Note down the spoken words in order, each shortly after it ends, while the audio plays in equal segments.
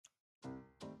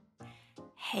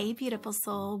Hey, beautiful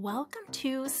soul. Welcome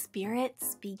to Spirit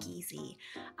Speakeasy.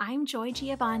 I'm Joy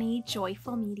Giovanni,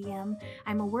 Joyful Medium.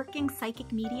 I'm a working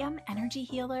psychic medium, energy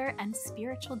healer, and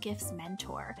spiritual gifts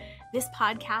mentor. This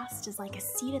podcast is like a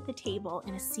seat at the table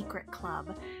in a secret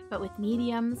club, but with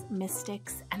mediums,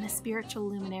 mystics, and the spiritual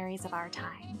luminaries of our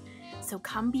time. So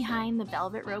come behind the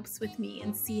velvet ropes with me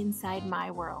and see inside my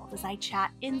world as I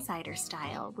chat insider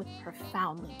style with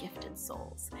profoundly gifted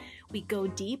souls. We go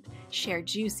deep, share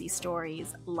juicy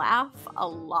stories, laugh a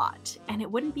lot, and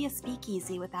it wouldn't be a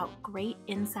speakeasy without great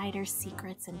insider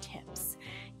secrets and tips.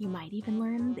 You might even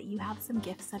learn that you have some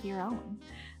gifts of your own.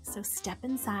 So step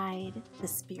inside the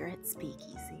Spirit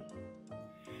Speakeasy.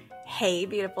 Hey,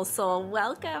 beautiful soul.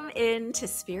 Welcome into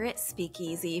Spirit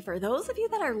Speakeasy. For those of you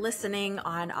that are listening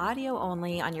on audio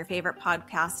only on your favorite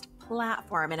podcast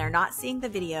platform and are not seeing the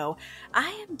video, I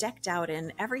am decked out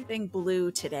in everything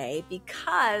blue today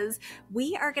because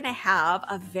we are going to have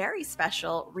a very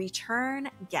special return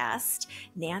guest,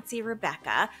 Nancy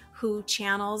Rebecca, who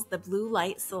channels the blue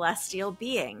light celestial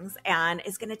beings and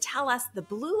is going to tell us the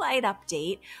blue light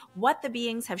update, what the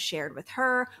beings have shared with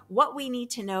her, what we need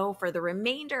to know for the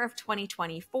remainder of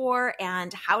 2024,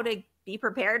 and how to be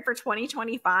prepared for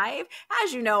 2025.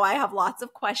 As you know, I have lots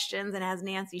of questions, and as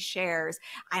Nancy shares,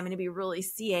 I'm going to be really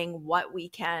seeing what we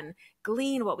can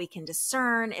glean, what we can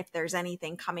discern, if there's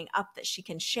anything coming up that she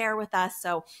can share with us.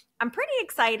 So I'm pretty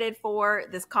excited for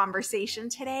this conversation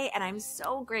today, and I'm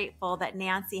so grateful that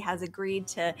Nancy has agreed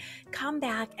to come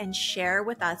back and share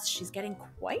with us. She's getting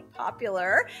quite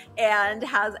popular and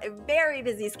has a very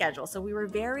busy schedule. So we were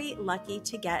very lucky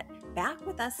to get back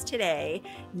with us today,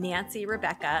 Nancy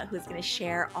Rebecca, who's going to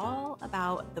share all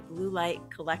about the Blue Light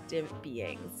Collective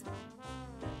beings.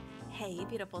 Hey,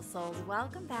 beautiful souls,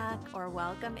 welcome back or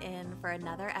welcome in for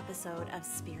another episode of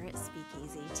Spirit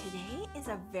Speakeasy. Today is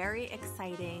a very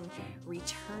exciting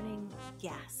returning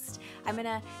guest. I'm going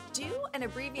to do an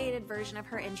abbreviated version of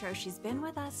her intro. She's been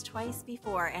with us twice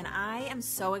before, and I am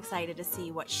so excited to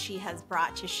see what she has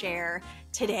brought to share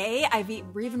today. I've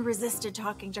even resisted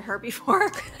talking to her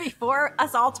before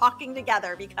us all talking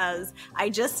together because I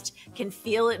just can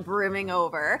feel it brimming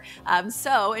over.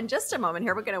 So in just a moment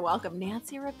here, we're going to welcome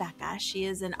Nancy Rebecca. She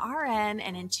is an RN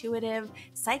and intuitive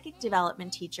psychic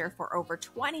development teacher for over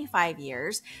 25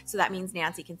 years. So that means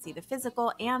Nancy can see the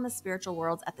physical and the spiritual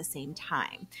worlds at the same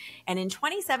time. And in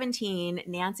 2017,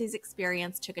 Nancy's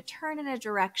experience took a turn in a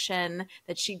direction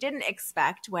that she didn't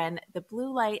expect when the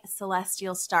blue light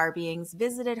celestial star beings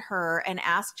visited her and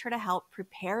asked her to help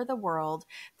prepare the world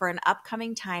for an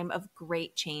upcoming time of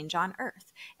great change on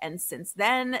Earth. And since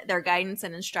then, their guidance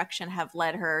and instruction have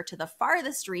led her to the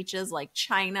farthest reaches like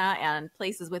China and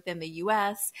places within the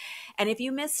US. And if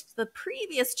you missed the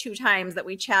previous two times that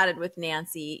we chatted with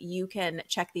Nancy, you can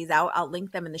check these out. I'll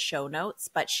link them in the show notes,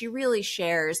 but she really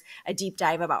shares a deep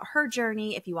dive about her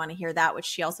journey if you want to hear that, which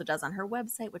she also does on her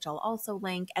website, which I'll also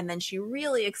link. And then she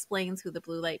really explains who the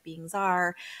blue light beings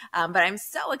are. But I'm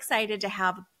so excited to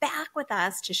have back with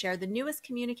us to share the newest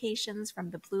communications from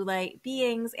the blue light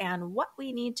beings and what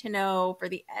we need to know for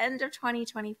the end of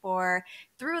 2024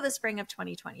 through the spring of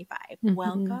 2025.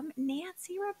 Welcome,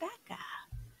 Nancy Rebecca.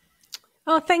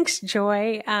 Oh, thanks,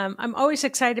 Joy. I'm always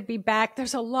excited to be back.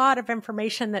 There's a lot of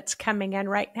information that's coming in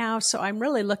right now. So I'm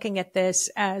really looking at this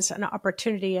as an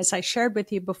opportunity, as I shared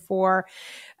with you before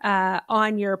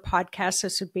on your podcast.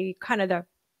 This would be kind of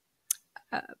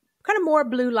more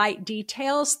blue light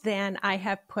details than I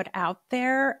have put out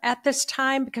there at this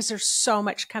time because there's so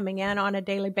much coming in on a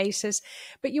daily basis.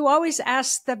 But you always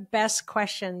ask the best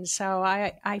questions. So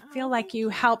I feel like you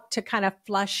help to kind of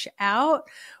flush out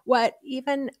what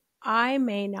even I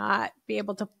may not be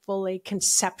able to fully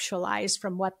conceptualize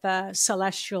from what the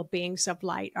celestial beings of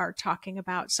light are talking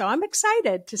about. So I'm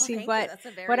excited to see what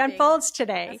unfolds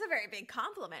today. That's a very big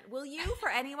compliment. Will you, for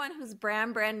anyone who's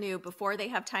brand new, before they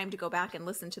have time to go back and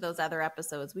listen to those other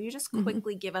episodes, will you just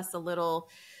quickly give us a little,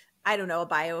 I don't know, a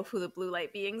bio of who the blue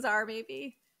light beings are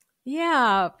maybe?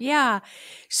 Yeah.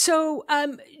 So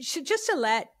just to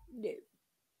let,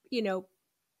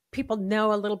 people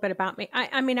know a little bit about me.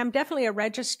 I mean, I'm definitely a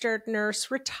registered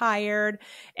nurse, retired,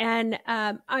 and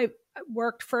I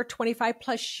worked for 25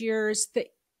 plus years.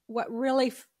 What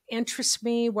really interests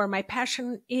me, where my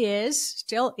passion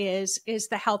still is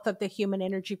the health of the human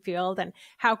energy field and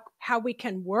how we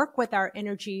can work with our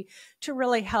energy to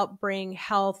really help bring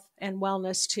health and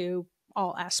wellness to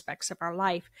all aspects of our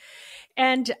life.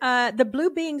 And the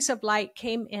blue beings of light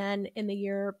came in the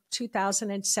year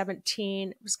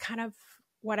 2017. It was kind of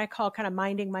what I call kind of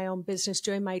minding my own business,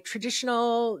 doing my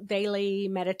traditional daily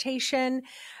meditation.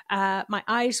 My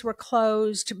eyes were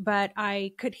closed, but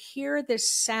I could hear this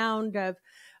sound of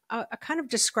I kind of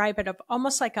describe it of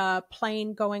almost like a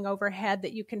plane going overhead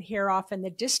that you can hear off in the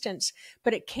distance,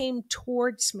 but it came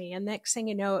towards me. And next thing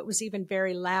you know, it was even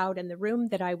very loud in the room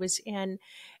that I was in.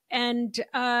 And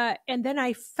then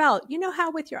I felt, you know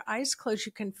how with your eyes closed,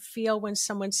 you can feel when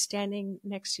someone's standing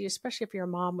next to you, especially if you're a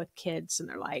mom with kids and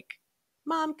they're like,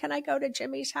 Mom, can I go to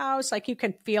Jimmy's house? Like you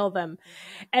can feel them.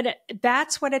 And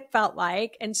that's what it felt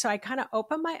like. And so I kind of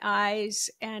opened my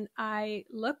eyes and I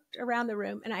looked around the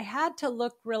room, and I had to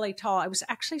look really tall. I was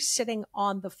actually sitting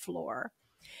on the floor,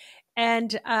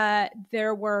 and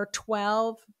there were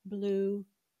 12 blue,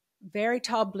 very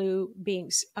tall blue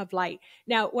beings of light.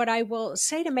 Now, what I will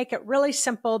say to make it really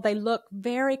simple, they look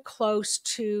very close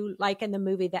to like in the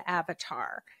movie, The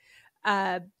Avatar.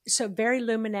 So very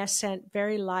luminescent,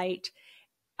 very light.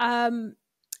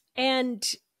 And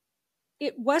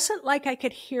it wasn't like I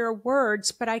could hear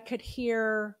words, but I could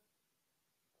hear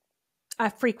a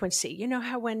frequency. You know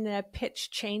how when the pitch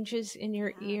changes in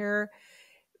your ear?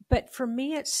 But for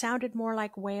me, it sounded more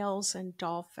like whales and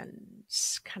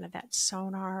dolphins, kind of that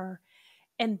sonar.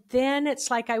 And then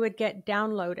it's like I would get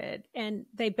downloaded, and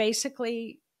they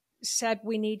basically said,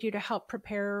 we need you to help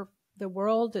prepare the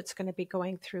world. It's going to be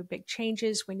going through big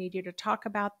changes. We need you to talk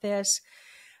about this.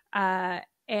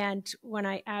 And when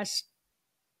I asked,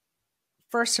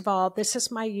 first of all, this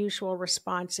is my usual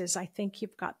response is, I think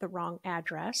you've got the wrong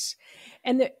address.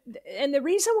 And the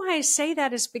reason why I say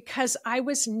that is because I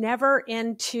was never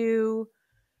into,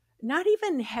 not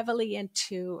even heavily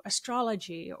into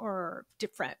astrology or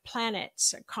different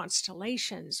planets and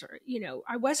constellations, or, you know,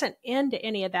 I wasn't into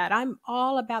any of that. I'm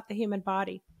all about the human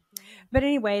body. But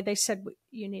anyway, they said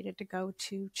you needed to go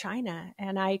to China,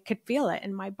 and I could feel it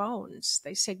in my bones.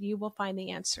 They said, you will find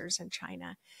the answers in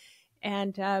China.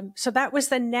 And so that was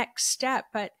the next step.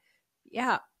 But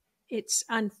yeah, it's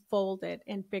unfolded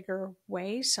in bigger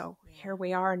ways. So here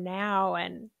we are now,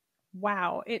 and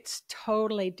wow, it's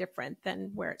totally different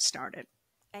than where it started.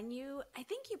 And I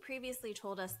think you previously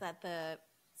told us that the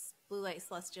blue light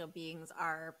celestial beings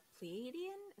are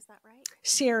Pleiadian. Is that right?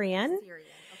 Syrian. Syrian.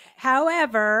 Okay.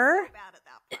 However, So bad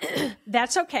at that part.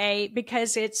 that's okay,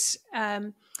 because it's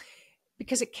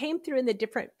because it came through in the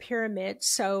different pyramids.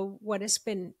 So what has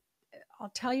been, I'll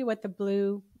tell you what the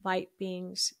blue light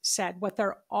beings said. What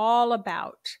they're all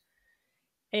about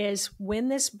is when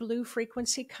this blue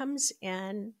frequency comes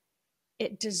in,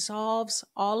 it dissolves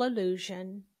all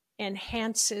illusion,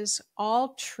 enhances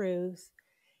all truth,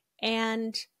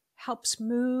 and helps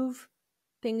move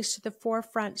things to the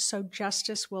forefront so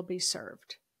justice will be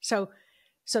served. So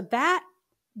that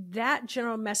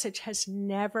general message has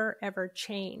never, ever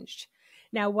changed.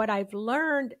 Now, what I've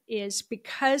learned is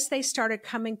because they started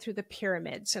coming through the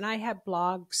pyramids, and I have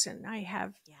blogs and I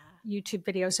have YouTube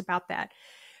videos about that,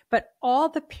 but all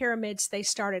the pyramids they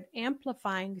started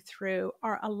amplifying through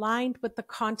are aligned with the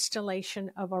constellation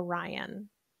of Orion.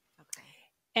 Okay.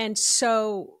 And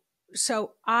so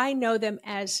I know them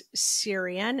as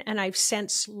Syrian, and I've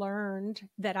since learned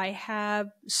that I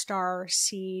have star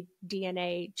seed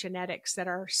DNA genetics that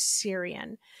are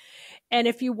Syrian. And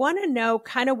if you want to know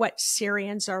kind of what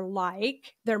Syrians are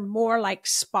like, they're more like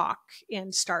Spock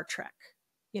in Star Trek.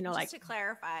 You know, just to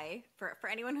clarify, for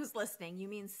anyone who's listening, you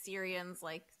mean Syrians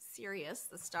like Sirius,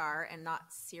 the star, and not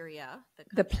Syria,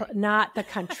 the country. Not the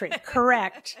country.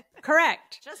 Correct.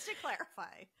 Just to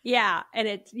clarify. Yeah.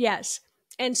 And yes.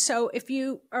 And so if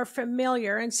you are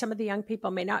familiar, and some of the young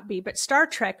people may not be, but Star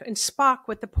Trek and Spock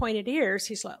with the pointed ears,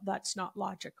 he's like, that's not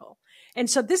logical. And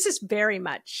so this is very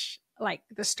much like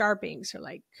the star beings are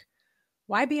like,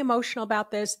 why be emotional about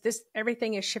this?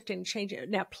 Everything is shifting and changing.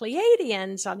 Now,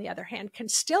 Pleiadians, on the other hand, can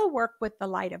still work with the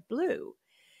light of blue.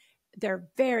 They're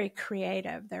very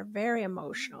creative. They're very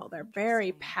emotional. They're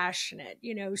very passionate,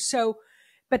 you know,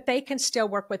 but they can still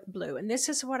work with blue. And this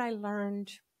is what I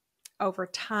learned over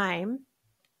time.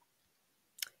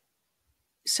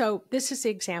 So this is the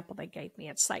example they gave me.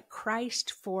 It's like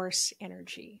Christ force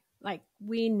energy. Like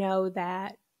we know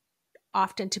that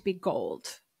often to be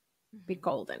gold, be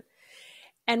golden.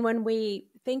 And when we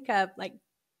think of like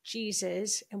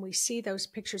Jesus and we see those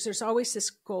pictures, there's always this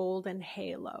golden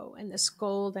halo and this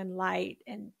golden light.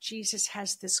 And Jesus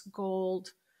has this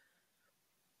gold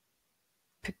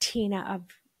patina of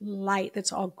light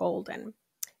that's all golden.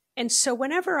 And so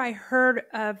whenever I heard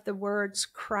of the words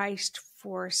Christ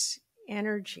force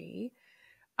energy,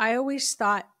 I always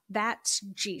thought that's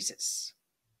Jesus,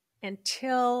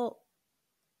 until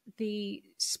the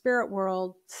spirit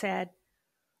world said,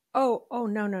 oh,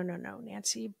 no,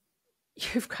 Nancy,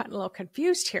 you've gotten a little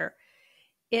confused here.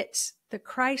 It's the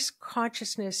Christ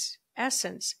consciousness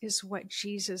essence is what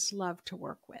Jesus loved to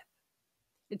work with.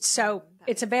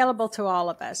 It's available to all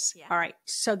of us. Yeah. All right.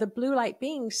 So the blue light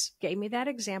beings gave me that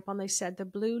example, and they said the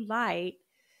blue light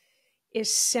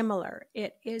is similar.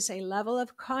 It is a level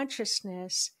of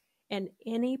consciousness, and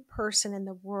any person in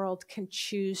the world can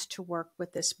choose to work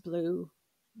with this blue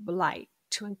light,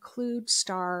 to include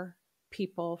star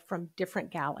people from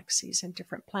different galaxies and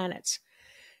different planets.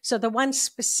 So the ones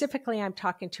specifically I'm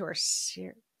talking to are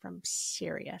from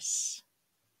Sirius.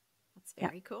 That's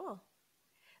very cool.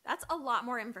 That's a lot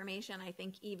more information, I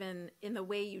think, even in the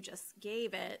way you just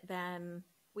gave it than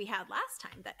we had last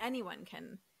time, that anyone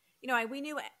can, we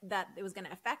knew that it was going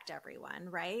to affect everyone,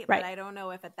 right? But I don't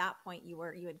know if at that point you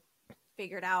had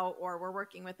figured out or were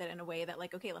working with it in a way that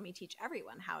like, okay, let me teach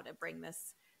everyone how to bring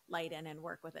this light in and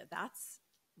work with it. That's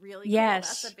really cool.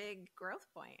 That's a big growth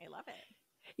point. I love it.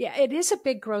 Yeah, it is a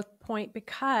big growth point,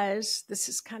 because this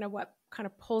is kind of what kind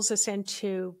of pulls us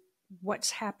into what's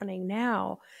happening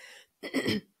now.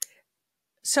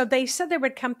 So they said they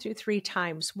would come through 3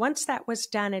 times. Once that was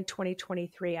done in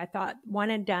 2023, I thought one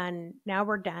and done. Now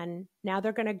we're done. Now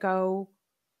they're going to go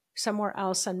somewhere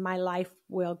else, and my life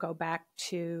will go back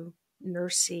to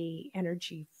nursey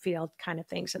energy field kind of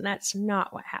things. And that's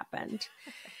not what happened.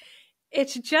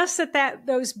 It's just that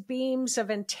those beams of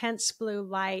intense blue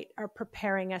light are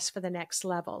preparing us for the next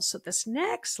level. So this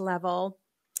next level,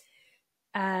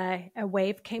 a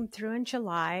wave came through in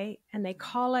July, and they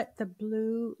call it the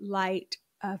blue light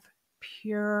of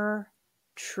pure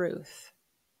truth.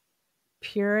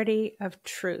 Purity of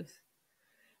truth.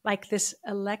 Like this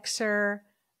elixir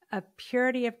of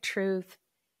purity of truth.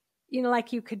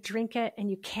 Like you could drink it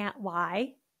and you can't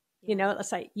lie. Yeah.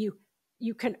 It's like you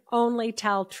can only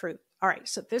tell truth. All right.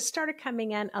 So this started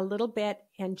coming in a little bit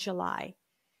in July.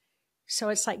 So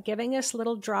it's like giving us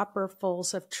little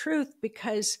dropperfuls of truth,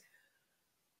 because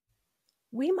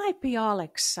we might be all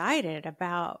excited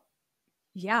about,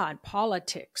 in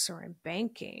politics or in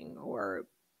banking or,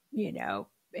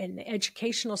 in the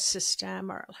educational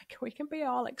system, or like we can be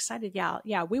all excited.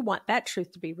 Yeah, we want that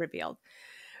truth to be revealed.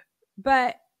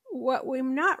 But what we're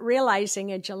not realizing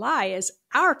in July is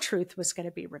our truth was going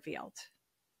to be revealed.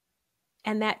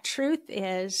 And that truth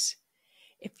is,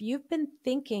 if you've been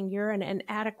thinking you're an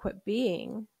inadequate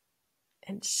being,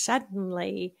 and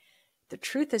suddenly the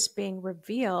truth is being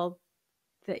revealed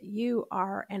that you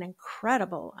are an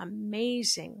incredible,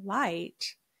 amazing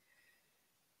light,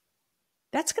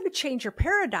 that's going to change your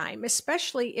paradigm,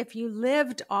 especially if you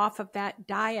lived off of that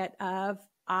diet of,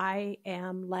 I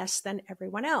am less than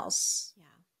everyone else. Yeah.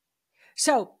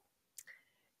 So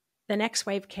the next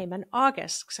wave came in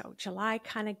August. So July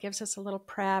kind of gives us a little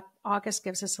prep. August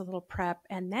gives us a little prep.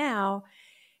 And now,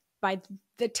 by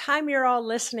the time you're all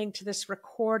listening to this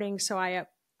recording, so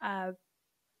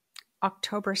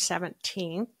October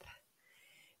 17th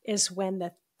is when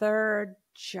the third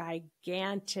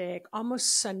gigantic,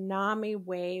 almost tsunami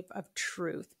wave of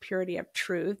truth, purity of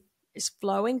truth, is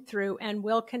flowing through and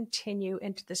will continue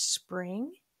into the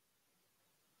spring.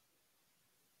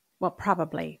 Well,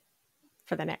 probably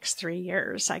for the next 3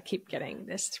 years. I keep getting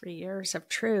this 3 years of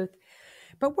truth,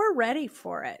 but we're ready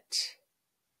for it.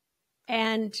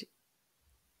 And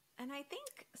I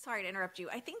think, sorry to interrupt you,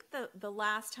 I think the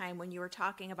last time when you were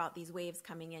talking about these waves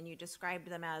coming in, you described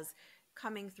them as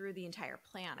coming through the entire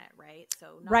planet, right?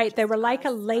 So right, they were like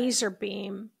a laser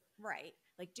beam, right,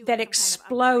 like doing that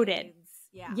exploded. Kind of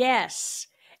yeah. Yes,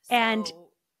 and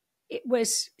it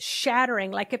was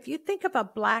shattering. Like if you think of a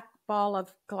black ball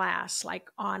of glass, like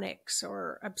onyx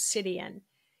or obsidian,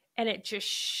 and it just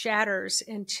shatters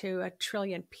into 1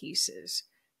 trillion pieces.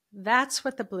 That's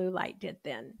what the blue light did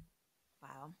then.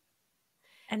 Wow.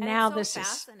 And now it's this so is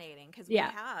fascinating, because we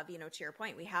have, to your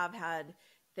point, we have had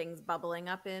things bubbling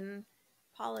up in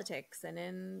politics and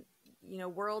in,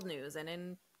 world news and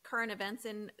in current events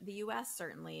in the US,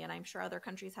 certainly. And I'm sure other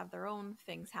countries have their own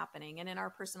things happening, and in our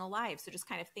personal lives. So just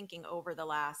kind of thinking over the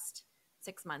last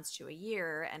 6 months to a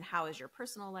year, and how has your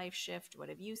personal life shift? What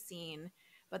have you seen?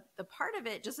 But the part of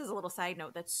it, just as a little side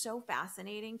note, that's so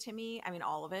fascinating to me, I mean,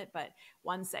 all of it, but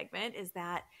one segment is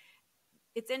that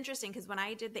it's interesting, because when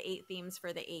I did the 8 themes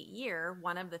for the 8 year,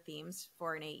 one of the themes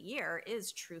for an 8 year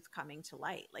is truth coming to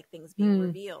light, like things being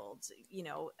revealed,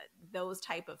 those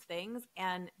type of things.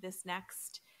 And this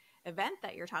next event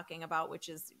that you're talking about, which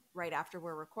is right after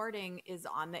we're recording, is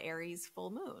on the Aries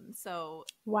full moon. So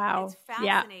wow, it's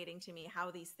fascinating to me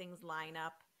how these things line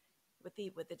up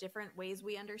with the different ways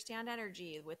we understand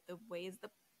energy, with the ways the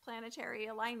planetary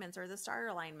alignments or the star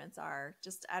alignments are.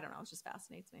 Just, I don't know, it just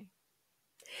fascinates me.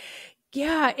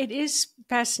 Yeah, it is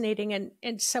fascinating.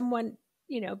 And someone,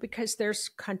 because there's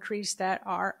countries that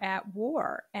are at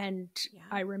war. And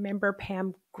I remember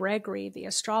Pam Gregory, the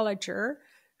astrologer,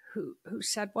 who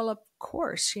said, well, of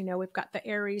course, we've got the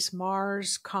Aries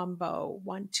Mars combo,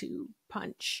 1-2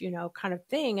 punch, kind of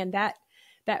thing. And that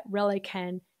really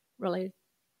can really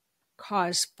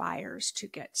cause fires to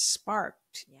get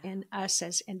sparked in us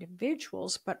as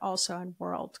individuals, but also in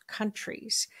world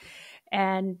countries.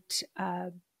 And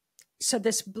so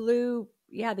these blue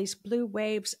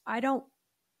waves,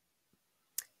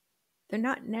 they're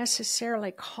not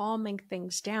necessarily calming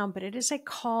things down, but it is a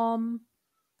calm,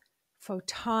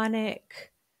 photonic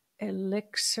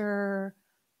elixir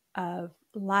of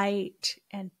light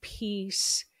and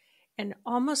peace, and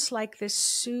almost like this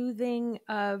soothing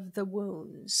of the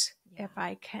wounds, if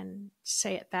I can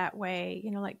say it that way,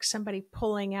 like somebody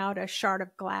pulling out a shard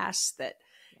of glass that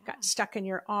got stuck in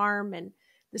your arm, and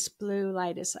this blue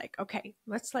light is like, okay,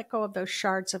 let's let go of those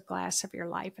shards of glass of your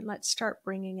life and let's start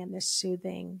bringing in this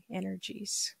soothing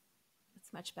energies.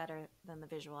 It's much better than the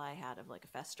visual I had of like a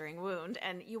festering wound,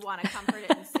 and you want to comfort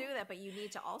it and soothe it, but you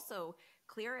need to also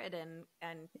clear it and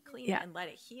clean it and let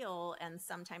it heal. And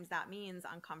sometimes that means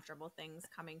uncomfortable things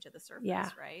coming to the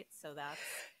surface, right? So that's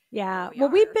well,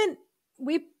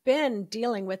 we've been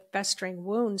dealing with festering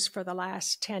wounds for the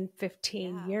last 10,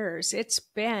 15 years. It's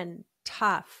been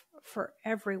tough for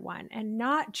everyone, and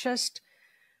not just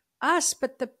us,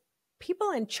 but the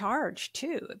people in charge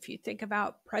too. If you think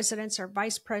about presidents or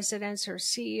vice presidents or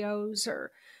CEOs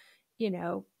or,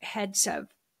 heads of,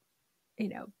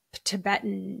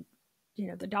 Tibetan,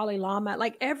 the Dalai Lama,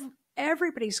 like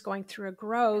everybody's going through a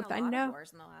growth. I know. Of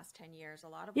wars in the last 10 years, a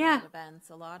lot of world events,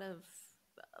 a lot of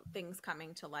things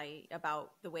coming to light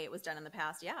about the way it was done in the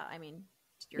past. Yeah. I mean,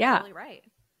 you're totally right.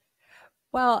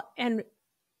 Well, and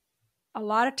a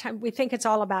lot of time we think it's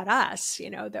all about us,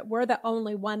 that we're the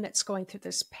only one that's going through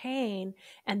this pain.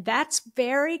 And that's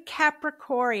very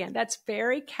Capricornian. That's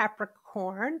very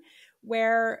Capricorn,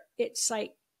 where it's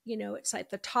like, it's like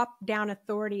the top down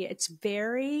authority. It's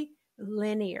very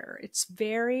linear. It's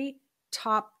very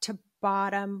top to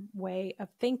bottom way of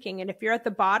thinking. And if you're at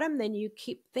the bottom, then you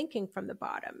keep thinking from the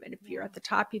bottom. And if you're at the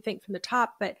top, you think from the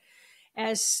top. But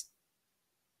as,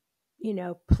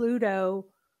 Pluto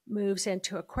moves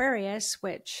into Aquarius,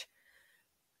 which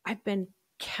I've been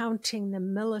counting the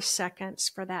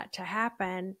milliseconds for that to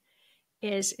happen,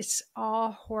 it's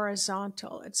all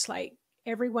horizontal. It's like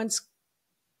everyone's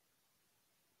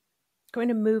going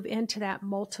to move into that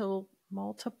multiple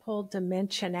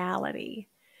dimensionality.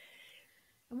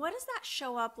 And what does that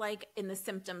show up like in the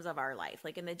symptoms of our life?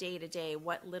 Like in the day-to-day,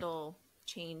 what little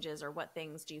changes or what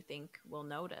things do you think we'll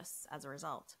notice as a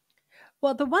result?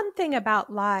 Well, the one thing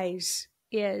about lies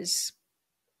is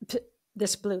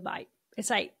this blue light. It's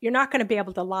like, you're not going to be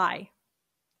able to lie.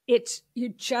 You're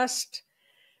just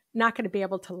not going to be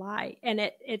able to lie. And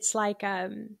it's like,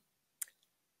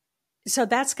 so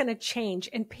that's going to change.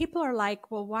 And people are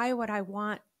like, well, why would I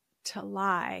want to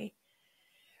lie?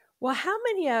 Well, how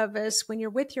many of us, when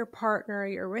you're with your partner,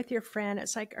 you're with your friend,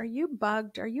 it's like, are you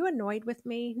bugged? Are you annoyed with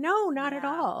me? No, not at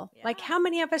all. Yeah. Like, how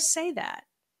many of us say that?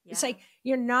 Yeah. It's like,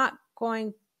 you're not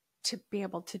going to be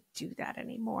able to do that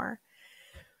anymore.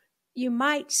 You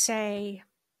might say,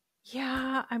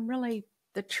 yeah,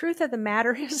 the truth of the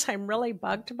matter is I'm really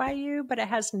bugged by you, but it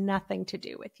has nothing to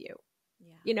do with you.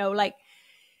 Yeah. Like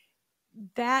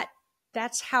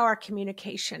that's how our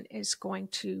communication is going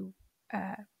to,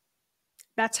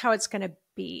 that's how it's going to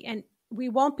be. And we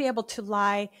won't be able to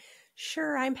lie.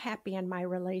 Sure, I'm happy in my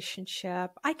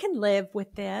relationship. I can live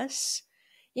with this.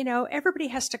 Everybody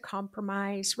has to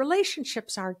compromise.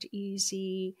 Relationships aren't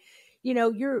easy.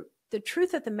 The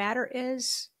truth of the matter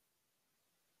is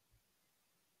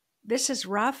this is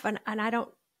rough. And I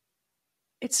don't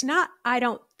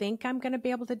think I'm going to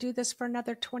be able to do this for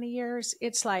another 20 years.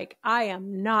 It's like, I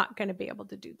am not going to be able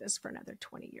to do this for another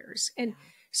 20 years. And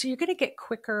so you're going to get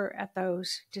quicker at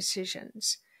those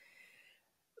decisions.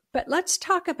 But let's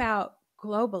talk about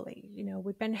globally.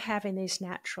 We've been having these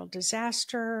natural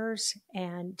disasters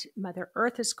and Mother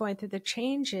Earth is going through the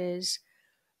changes,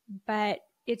 but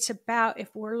it's about, if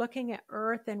we're looking at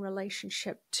Earth in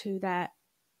relationship to the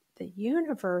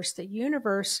universe,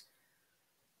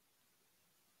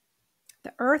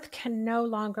 the Earth can no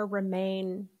longer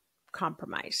remain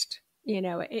compromised.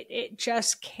 It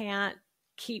just can't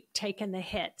keep taking the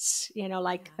hits,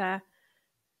 like the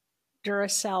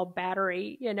Duracell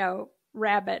battery,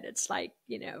 rabbit. It's like,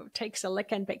 takes a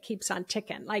licking but keeps on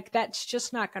ticking. Like, that's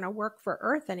just not going to work for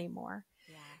Earth anymore.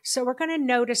 Yeah. So we're going to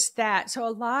notice that. So a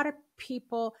lot of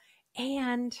people,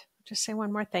 and just say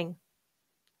one more thing,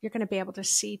 you're going to be able to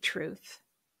see truth.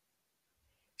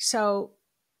 So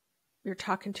you're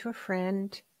talking to a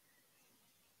friend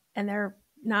and they're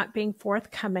not being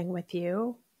forthcoming with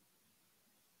you.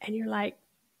 And you're like,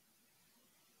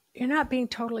 you're not being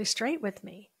totally straight with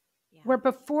me. Yeah. Where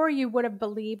before you would have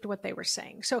believed what they were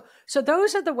saying. So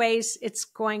those are the ways it's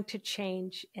going to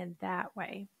change in that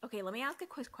way. Okay, let me ask a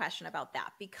quick question about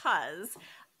that, because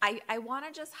I want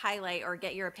to just highlight or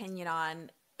get your opinion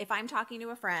on, if I'm talking to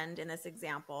a friend in this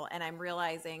example and I'm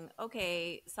realizing,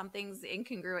 okay, something's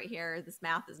incongruent here, this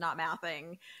math is not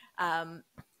mathing,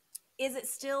 is it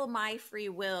still my free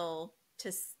will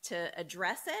to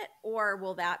address it, or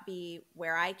will that be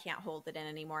where I can't hold it in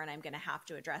anymore and I'm going to have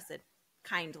to address it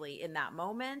kindly in that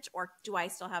moment? Or do I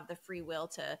still have the free will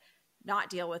to not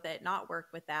deal with it, not work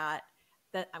with that?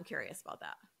 That I'm curious about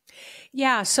that.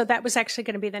 Yeah. So that was actually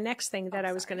going to be the next thing that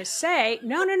I was going to say.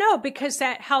 No, because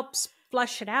that helps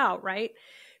flush it out, right?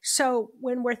 So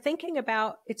when we're thinking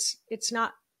about it's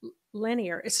not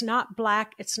linear, it's not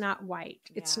black, it's not white.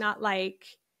 Yeah. It's not like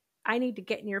I need to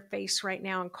get in your face right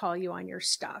now and call you on your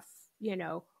stuff,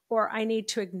 or I need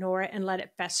to ignore it and let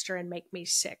it fester and make me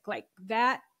sick. Like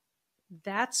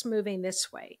that's moving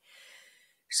this way.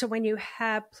 So when you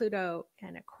have Pluto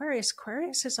and Aquarius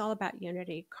is all about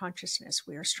unity, consciousness.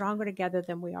 We are stronger together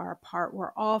than we are apart.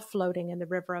 We're all floating in the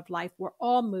river of life. We're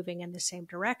all moving in the same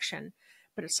direction.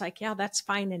 But it's like, yeah, that's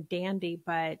fine and dandy,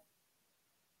 but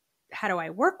how do I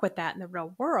work with that in the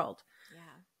real world? Yeah.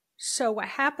 So what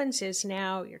happens is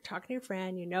now you're talking to your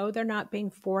friend, they're not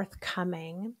being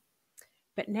forthcoming,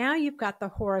 but now you've got the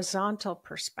horizontal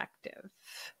perspective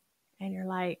and you're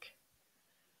like,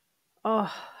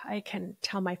 oh, I can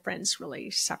tell my friend's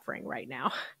really suffering right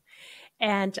now.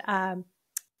 And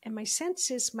my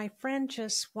sense is my friend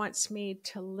just wants me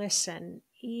to listen,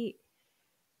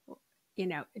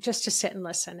 just to sit and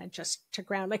listen and just to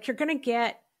ground. Like you're going to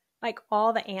get like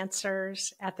all the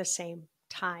answers at the same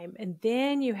time. And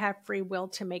then you have free will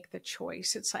to make the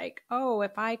choice. It's like, oh,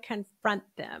 if I confront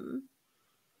them,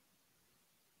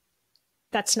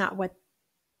 that's not what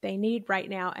they need right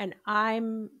now. And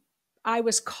I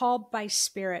was called by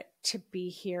spirit to be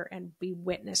here and be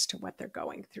witness to what they're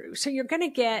going through. So you're going to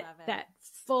get that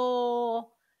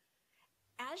full.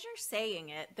 As you're saying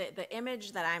it, the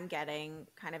image that I'm getting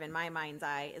kind of in my mind's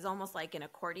eye is almost like an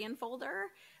accordion folder,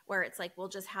 where it's like we'll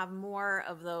just have more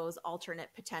of those alternate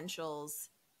potentials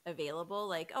available.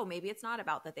 Like, oh, maybe it's not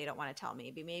about that they don't want to tell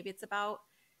me. Maybe it's about,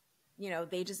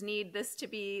 they just need this to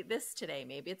be this today.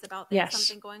 Maybe it's about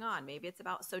something going on. Maybe it's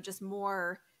about, so just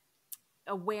more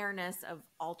awareness of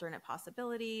alternate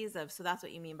possibilities so that's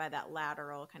what you mean by that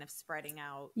lateral kind of spreading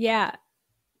out. Yeah.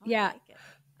 Oh, yeah. I like it.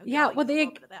 Yeah. Well,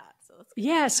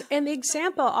 yes. And the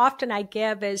example often I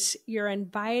give is you're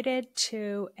invited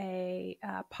to a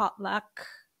potluck,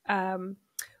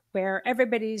 where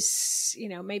everybody's,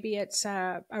 maybe it's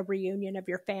a reunion of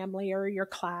your family or your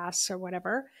class or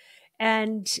whatever.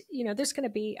 And, there's going to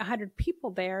be 100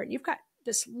 people there. You've got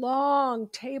this long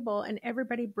table and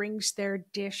everybody brings their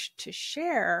dish to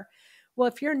share. Well,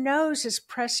 if your nose is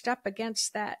pressed up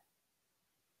against that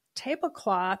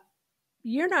tablecloth,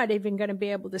 you're not even going to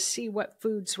be able to see what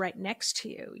food's right next to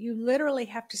you. You literally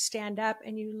have to stand up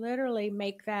and you literally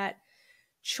make that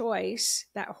choice,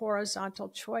 that horizontal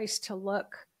choice to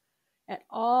look at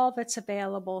all that's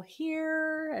available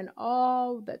here and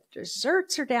all the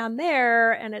desserts are down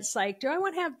there. And it's like, do I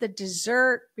want to have the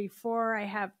dessert before I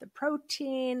have the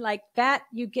protein? Like that,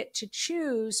 you get to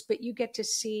choose, but you get to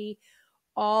see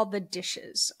all the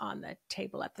dishes on the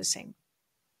table at the same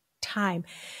time.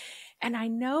 And I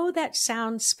know that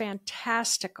sounds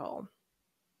fantastical,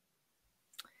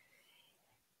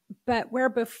 but where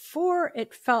before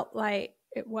it felt like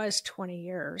it was 20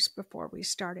 years before we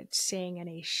started seeing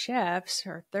any shifts,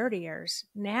 or 30 years.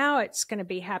 Now it's going to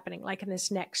be happening like in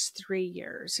this next 3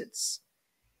 years.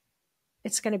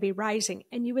 It's going to be rising.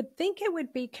 And you would think it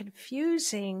would be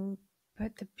confusing,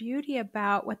 but the beauty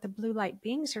about what the blue light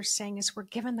beings are saying is we're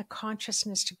given the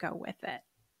consciousness to go with it.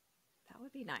 That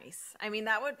would be nice. I mean,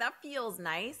 that feels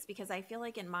nice, because I feel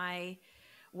like in my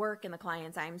work and the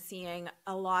clients I'm seeing,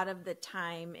 a lot of the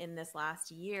time in this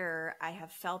last year, I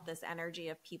have felt this energy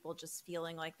of people just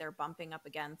feeling like they're bumping up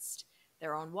against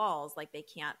their own walls, like they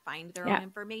can't find their own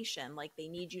information, like they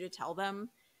need you to tell them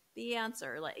the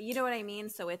answer, like, you know what I mean?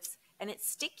 So it's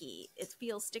sticky. It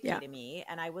feels sticky to me.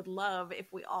 And I would love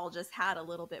if we all just had a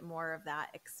little bit more of that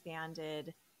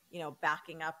expanded,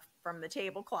 backing up from the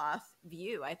tablecloth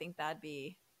view. I think that'd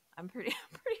be, I'm pretty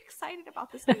excited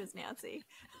about this news, Nancy.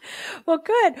 Well,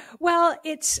 good. Well,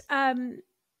 it's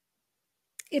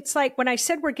like when I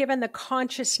said we're given the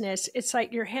consciousness, it's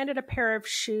like you're handed a pair of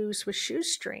shoes with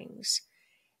shoestrings.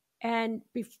 And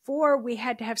before we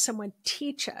had to have someone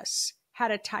teach us how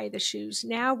to tie the shoes.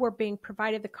 Now we're being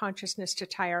provided the consciousness to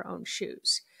tie our own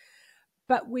shoes.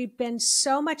 But we've been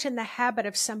so much in the habit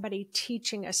of somebody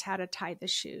teaching us how to tie the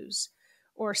shoes,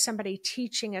 or somebody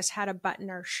teaching us how to button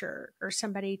our shirt, or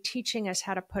somebody teaching us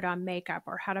how to put on makeup,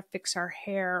 or how to fix our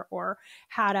hair, or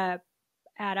how to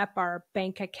add up our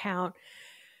bank account.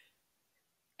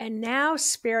 And now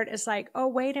Spirit is like, oh,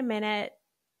 wait a minute.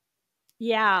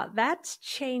 Yeah, that's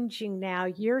changing now.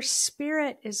 Your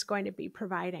spirit is going to be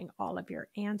providing all of your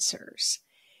answers.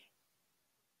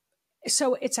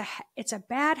 So it's a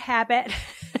bad habit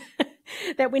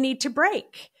that we need to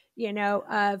break,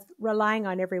 of relying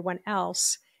on everyone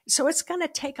else. So it's going to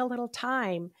take a little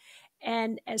time.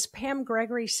 And as Pam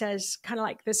Gregory says, kind of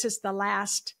like this is the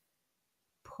last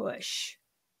push.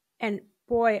 And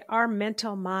boy, our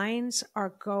mental minds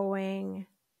are going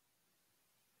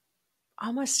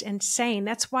almost insane.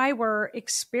 That's why we're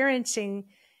experiencing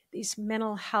these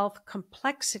mental health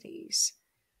complexities.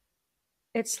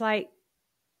 It's like,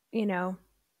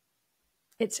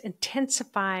 it's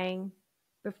intensifying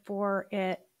before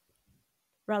it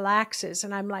relaxes.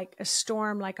 And I'm like a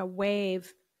storm, like a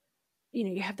wave.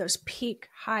 You have those peak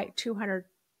high,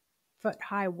 200-foot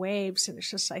high waves, and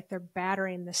it's just like they're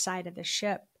battering the side of the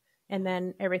ship, and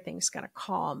then everything's going to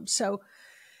calm. So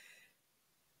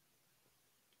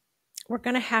we're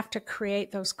going to have to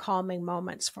create those calming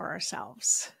moments for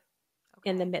ourselves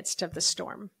in the midst of the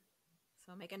storm.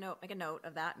 So make a note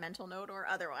of that, mental note or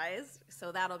otherwise.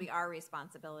 So that'll be our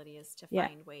responsibility, is to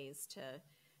find ways to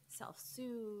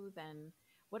self-soothe. And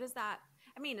what is that?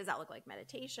 I mean, does that look like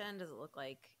meditation? Does it look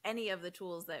like any of the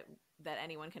tools that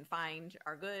anyone can find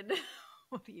are good?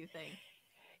 What do you think?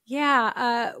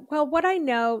 Yeah. Well, what I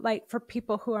know, like for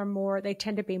people who are they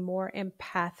tend to be more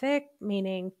empathic,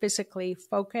 meaning physically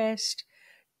focused,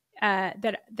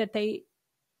 that they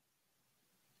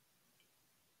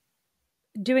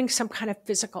doing some kind of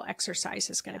physical exercise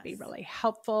is going to be really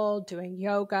helpful. Doing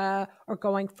yoga or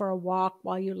going for a walk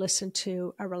while you listen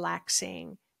to a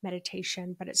relaxing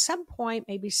meditation. But at some point,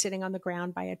 maybe sitting on the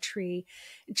ground by a tree,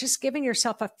 just giving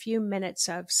yourself a few minutes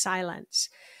of silence.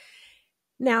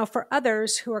 Now, for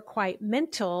others who are quite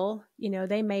mental,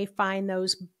 they may find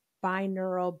those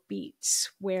binaural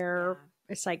beats where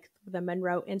it's like the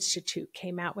Monroe Institute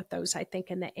came out with those, I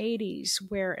think, in the 80s,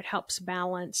 where it helps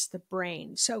balance the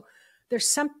brain. So there's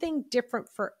something different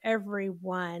for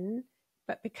everyone.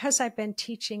 But because I've been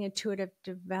teaching intuitive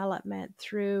development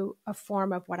through a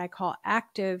form of what I call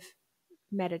active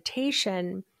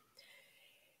meditation,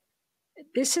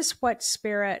 this is what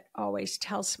Spirit always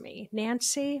tells me.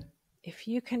 Nancy, if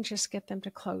you can just get them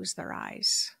to close their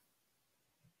eyes,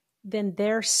 then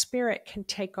their spirit can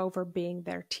take over being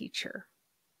their teacher.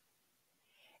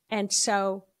 And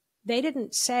so they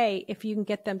didn't say if you can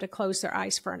get them to close their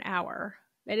eyes for an hour.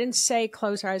 They didn't say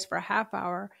close their eyes for a half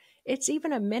hour. It's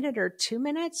even a minute or 2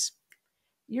 minutes.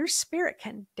 Your spirit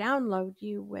can download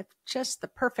you with just the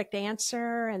perfect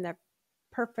answer and the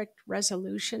perfect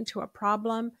resolution to a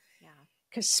problem.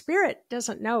 Because Spirit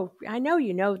doesn't know. I know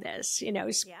you know this, and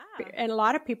a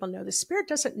lot of people know this. Spirit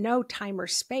doesn't know time or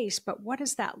space, but what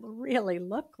does that really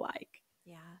look like?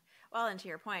 Yeah. Well, and to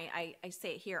your point, I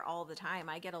say it here all the time.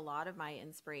 I get a lot of my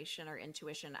inspiration or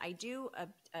intuition. I do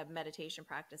a meditation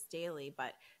practice daily,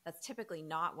 but that's typically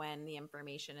not when the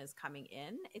information is coming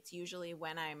in. It's usually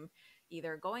when I'm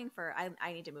either going for,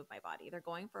 I need to move my body, either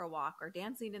going for a walk or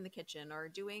dancing in the kitchen or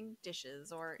doing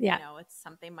dishes or, it's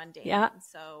something mundane. Yeah.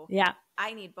 So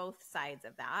I need both sides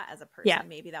of that as a person. Yeah.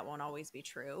 Maybe that won't always be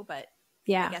true, but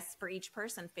I guess for each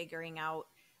person, figuring out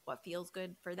what feels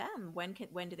good for them. When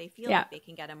do they feel like they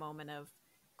can get a moment of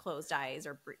closed eyes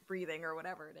or breathing or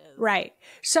whatever it is? Right.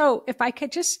 So if I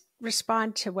could just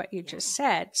respond to what you just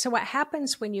said. So what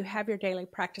happens when you have your daily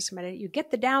practice meditation, you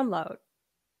get the download.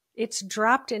 It's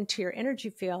dropped into your energy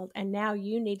field, and now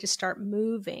you need to start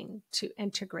moving to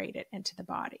integrate it into the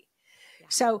body. Yeah,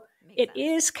 so it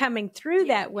is coming through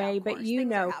that way, but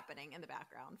things are happening in the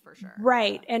background for sure.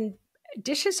 Right. And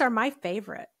dishes are my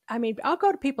favorite. I mean, I'll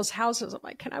go to people's houses. I'm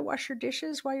like, can I wash your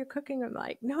dishes while you're cooking? I'm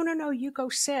like, no, you go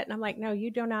sit. And I'm like, no,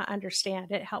 you do not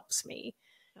understand. It helps me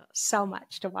so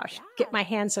much to get my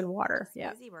hands in water.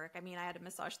 It's busy work. I mean, I had a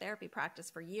massage therapy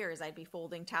practice for years. I'd be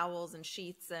folding towels and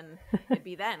sheets, and it'd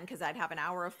be then because I'd have an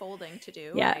hour of folding to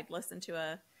do. Yeah. I'd listen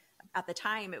to at the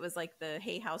time it was like the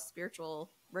Hay House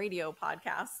spiritual radio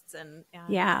podcasts and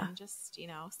just,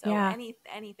 so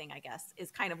anything I guess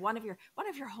is kind of one of your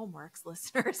homeworks,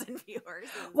 listeners and viewers.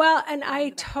 Well, and I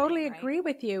totally agree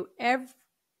with you.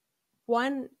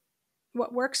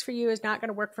 What works for you is not going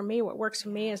to work for me. What works for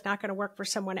me is not going to work for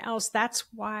someone else. That's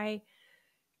why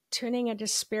tuning into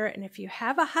Spirit. And if you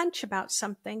have a hunch about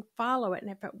something, follow it.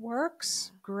 And if it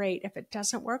works, great. If it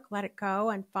doesn't work, let it go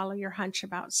and follow your hunch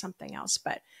about something else.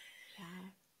 But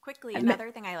Quickly,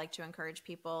 another thing I like to encourage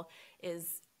people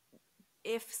is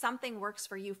if something works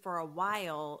for you for a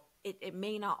while, it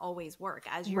may not always work.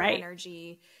 As your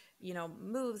energy,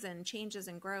 moves and changes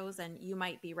and grows, and you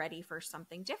might be ready for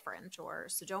something different.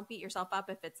 So don't beat yourself up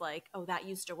if it's like, oh, that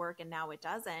used to work and now it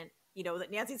doesn't.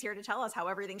 That Nancy's here to tell us how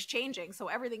everything's changing. So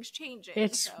everything's changing.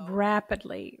 It's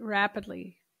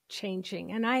rapidly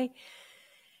changing. And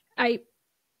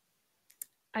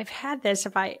I've had this,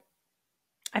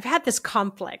 I've had this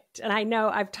conflict, and I know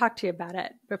I've talked to you about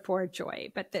it before,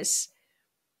 Joy, but this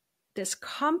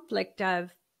conflict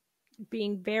of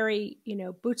being very,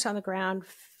 boots on the ground,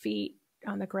 feet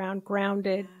on the ground,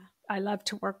 grounded. Yeah. I love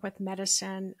to work with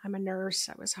medicine. I'm a nurse.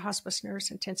 I was a hospice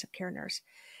nurse, intensive care nurse.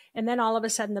 And then all of a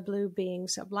sudden the blue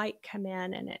beings of light come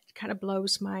in, and it kind of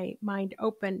blows my mind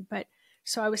open. But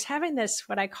so I was having this,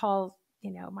 what I call,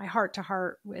 my heart to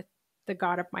heart with the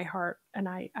God of my heart. And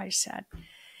I said,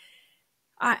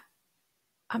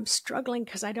 I'm struggling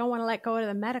because I don't want to let go of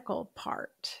the medical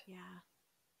part. Yeah.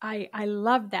 I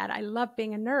love that. I love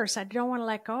being a nurse. I don't want to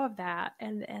let go of that.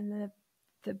 And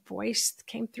the voice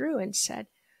came through and said,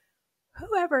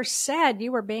 whoever said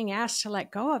you were being asked to let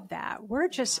go of that? We're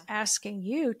just asking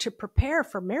you to prepare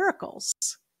for miracles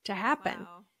to happen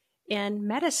in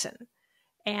medicine.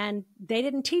 And they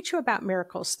didn't teach you about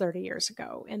miracles 30 years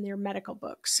ago in their medical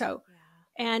books. So,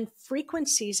 and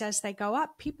frequencies as they go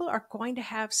up, people are going to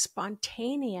have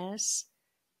spontaneous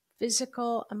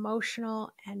physical,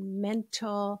 emotional, and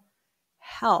mental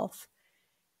health.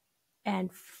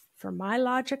 And for my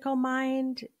logical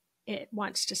mind, it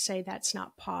wants to say that's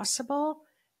not possible.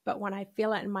 But when I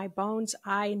feel it in my bones,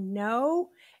 I know,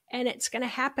 and it's going to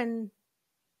happen.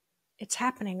 It's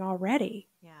happening already.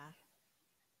 Yeah.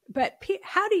 But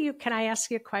can I ask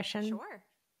you a question? Sure.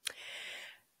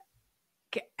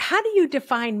 How do you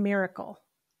define miracle?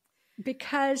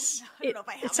 Because I don't know if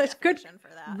I have it's a a good definition for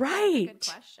that. Right. That's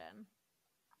a good question.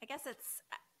 I guess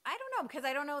I don't know, because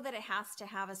I don't know that it has to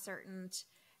have a certain,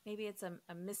 maybe it's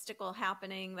a mystical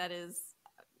happening that is,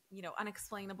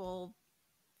 unexplainable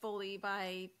fully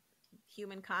by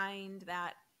humankind,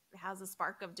 that has a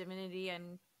spark of divinity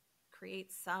and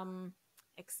creates some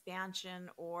expansion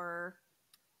or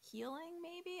healing,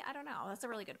 maybe. I don't know. That's a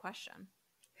really good question.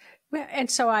 Well, and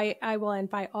so I will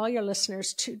invite all your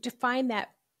listeners to define that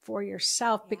for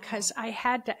yourself, because I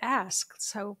had to ask,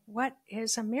 so what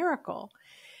is a miracle?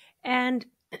 And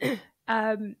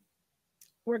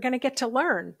we're going to get to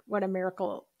learn what a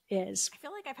miracle is. I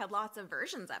feel like I've had lots of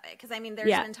versions of it, because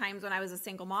there's been times when I was a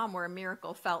single mom where a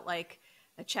miracle felt like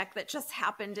a check that just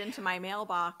happened into my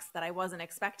mailbox that I wasn't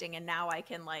expecting, and now I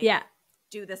can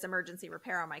do this emergency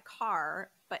repair on my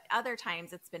car. But other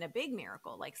times it's been a big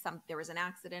miracle, like there was an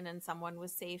accident and someone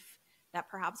was safe that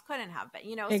perhaps couldn't have been,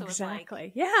 Exactly. So it's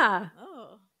like,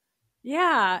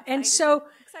 yeah. And so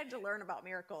excited to learn about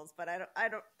miracles, but I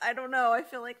don't know. I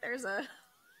feel like I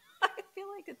feel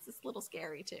like it's just a little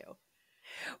scary too.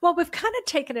 Well, we've kind of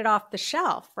taken it off the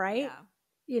shelf, right?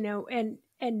 Yeah.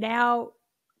 And now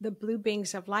the blue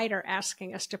beings of light are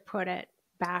asking us to put it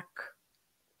back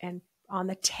and on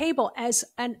the table as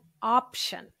an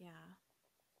option. Yeah.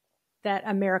 That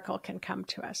a miracle can come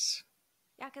to us.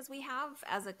 Yeah, because we have,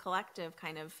 as a collective,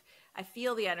 I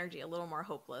feel the energy a little more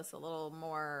hopeless, a little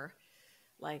more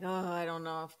like, oh, I don't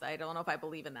know if I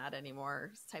believe in that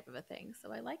anymore, type of a thing.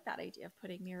 So I like that idea of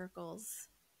putting miracles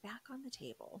back on the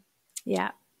table.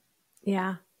 Yeah.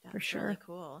 Yeah, that's for sure. Really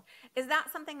cool. Is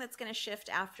that something that's going to shift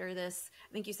after this?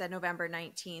 I think you said November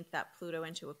 19th, that Pluto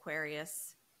into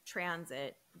Aquarius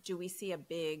transit. Do we see a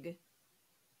big,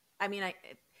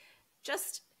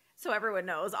 just so everyone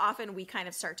knows, often we kind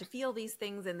of start to feel these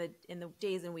things in the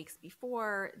days and weeks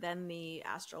before, then the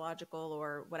astrological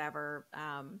or whatever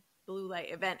blue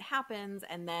light event happens,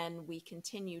 and then we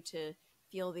continue to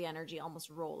feel the energy almost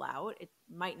roll out. It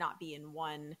might not be in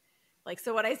one,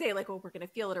 so when I say we're going to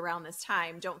feel it around this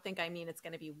time, don't think I mean it's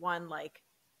going to be one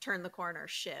turn the corner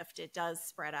shift. It does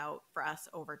spread out for us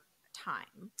over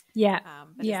time. Yeah.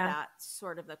 But is that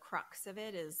sort of the crux of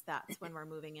it? Is that's when we're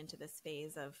moving into this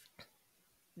phase of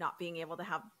not being able to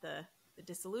have the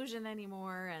disillusion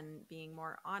anymore, and being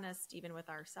more honest even with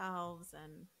ourselves?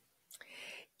 And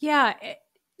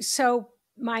so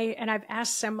I've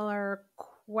asked similar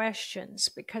questions,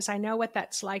 because I know what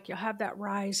that's like. You'll have that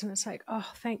rise and it's like, oh,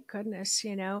 thank goodness,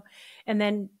 and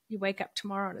then you wake up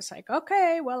tomorrow and it's like,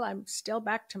 okay, well, I'm still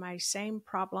back to my same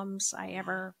problems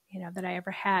that I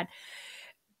ever had.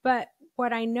 But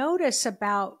what I notice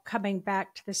about coming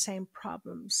back to the same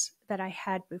problems that I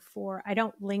had before, I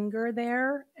don't linger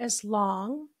there as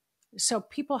long. So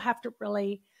people have to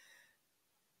really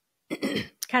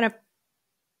kind of,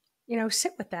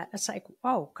 sit with that. It's like,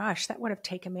 oh gosh, that would have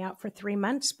taken me out for 3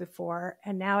 months before.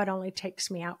 And now it only takes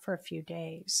me out for a few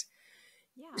days.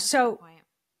 Yeah. That's a So, good point.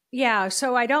 yeah.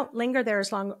 So I don't linger there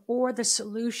as long, or the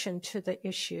solution to the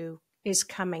issue is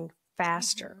coming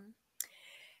faster. Mm-hmm.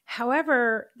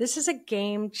 However, this is a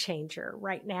game changer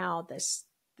right now. This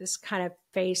kind of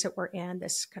phase that we're in,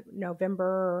 this kind of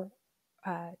November,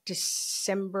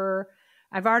 December.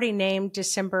 I've already named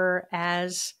December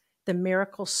as the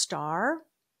miracle star.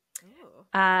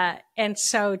 And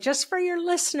so just for your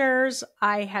listeners,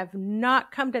 I have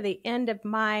not come to the end of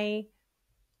my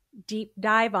deep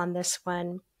dive on this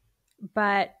one,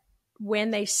 but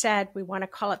when they said we want to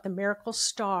call it the miracle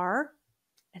star,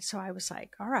 and so I was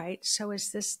like, all right, so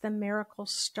is this the miracle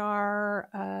star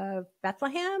of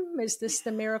Bethlehem? Is this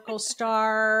the miracle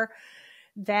star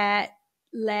that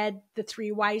led the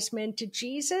 3 wise men to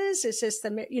Jesus? Is this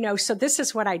so this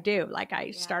is what I do. Like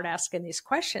I start asking these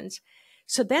questions.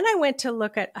 So then I went to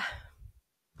look at,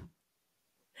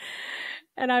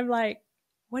 and I'm like,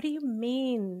 what do you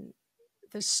mean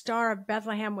the Star of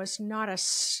Bethlehem was not a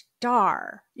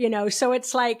star? So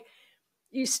it's like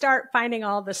you start finding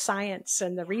all the science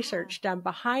and the research done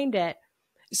behind it.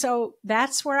 So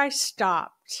that's where I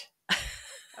stopped.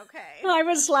 Okay. I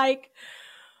was like,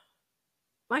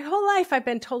 my whole life I've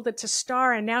been told it's a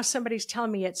star, and now somebody's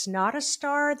telling me it's not a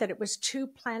star, that it was 2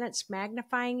 planets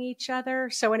magnifying each other.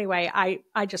 So anyway,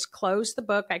 I just closed the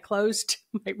book. I closed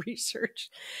my research.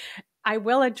 I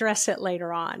will address it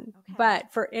later on. Okay.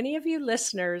 But for any of you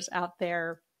listeners out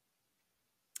there,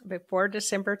 before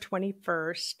December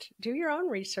 21st, do your own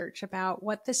research about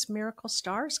what this miracle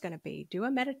star is going to be. Do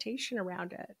a meditation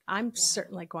around it. I'm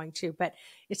certainly going to, but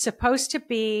it's supposed to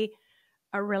be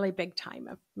a really big time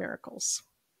of miracles.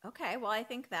 Okay. Well, I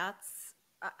think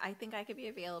I could be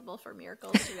available for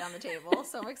miracles to be on the table.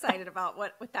 So I'm excited about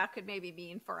what that could maybe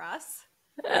mean for us.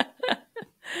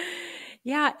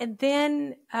 Yeah. And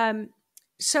then,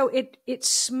 so it's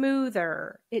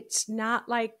smoother. It's not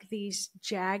like these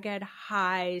jagged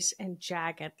highs and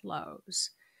jagged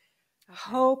lows. Okay.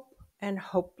 Hope and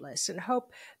hopeless, and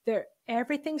hope there,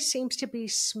 everything seems to be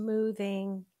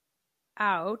smoothing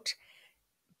out.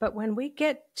 But when we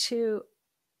get to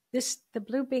this, the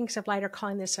blue beings of light are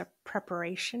calling this a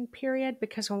preparation period,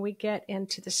 because when we get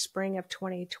into the spring of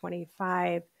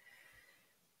 2025,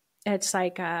 it's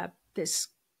like this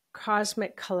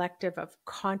cosmic collective of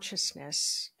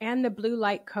consciousness, and the blue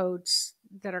light codes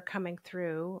that are coming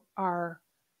through are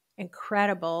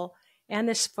incredible. And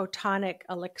this photonic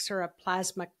elixir of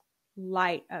plasma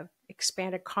light of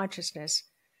expanded consciousness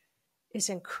is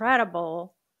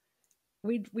incredible.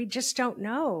 We just don't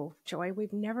know, Joy.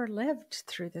 We've never lived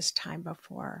through this time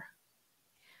before.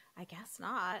 I guess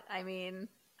not. I mean,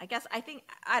 I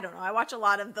don't know. I watch a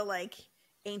lot of the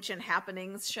ancient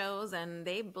happenings shows, and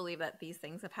they believe that these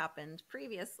things have happened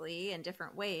previously in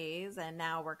different ways. And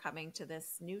now we're coming to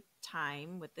this new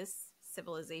time with this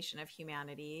civilization of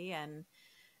humanity. And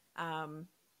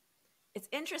it's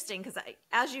interesting because,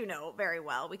 as you know very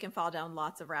well, we can fall down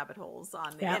lots of rabbit holes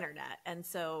on the internet. And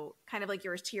so kind of like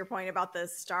yours, to your point about the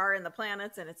star and the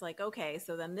planets, and it's like, okay,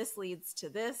 so then this leads to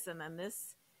this, and then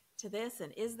this to this.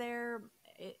 And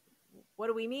what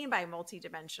do we mean by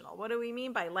multidimensional? What do we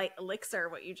mean by light elixir?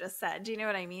 What you just said. Do you know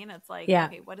what I mean? It's like,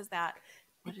 okay, what does that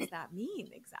mean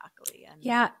exactly?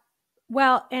 And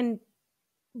well, and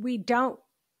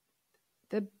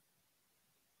the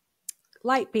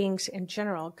light beings in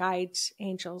general, guides,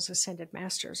 angels, ascended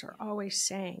masters, are always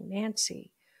saying,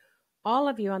 Nancy, all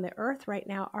of you on the earth right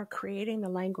now are creating the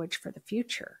language for the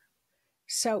future.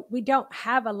 So we don't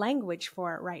have a language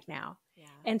for it right now. Yeah.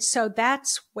 And so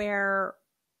that's where,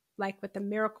 like with the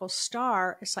miracle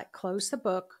star, it's like, close the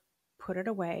book, put it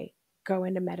away, go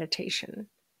into meditation,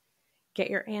 get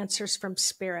your answers from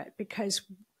spirit, because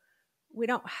we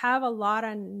don't have a lot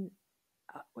of,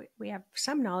 we have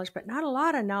some knowledge, but not a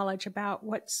lot of knowledge about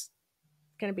what's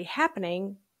going to be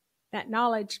happening. That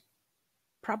knowledge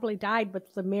probably died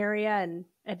with Lemuria and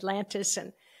Atlantis.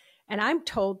 And I'm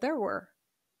told there were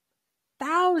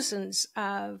thousands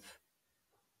of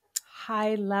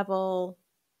high-level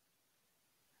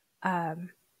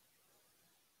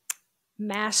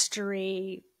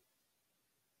mastery,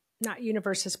 not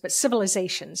universes, but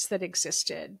civilizations that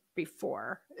existed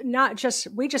before.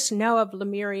 We just know of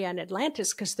Lemuria and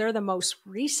Atlantis because they're the most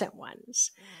recent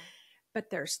ones. Yeah. But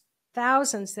there's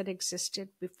thousands that existed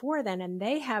before then, and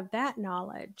they have that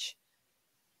knowledge.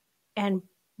 And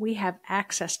we have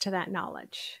access to that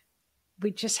knowledge.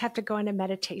 We just have to go into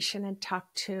meditation and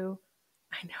talk to,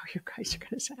 I know you guys are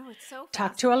going to say, it's so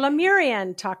talk to a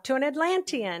Lemurian, talk to an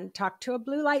Atlantean, talk to a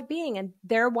blue light being. And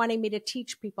they're wanting me to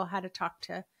teach people how to talk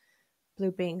to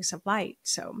blue beings of light.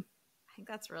 So I think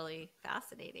that's really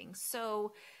fascinating.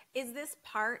 So is this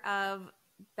part of,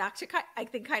 back to I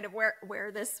think kind of where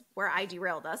I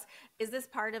derailed us, is this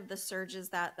part of the surges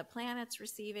that the planet's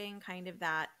receiving, kind of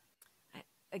that,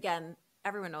 again,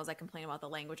 everyone knows I complain about the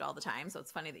language all the time, so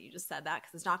it's funny that you just said that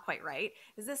because it's not quite right.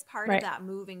 Is this part of that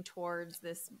moving towards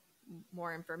this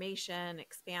more information,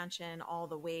 expansion, all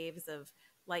the waves of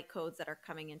light codes that are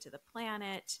coming into the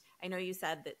planet? I know you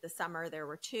said that the summer there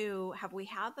were 2. Have we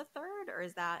had the 3rd, or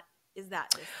is that this?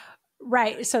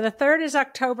 Right. So the 3rd is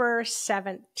October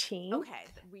 17th. Okay.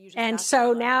 And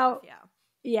so now,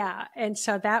 yeah. And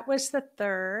so that was the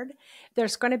 3rd.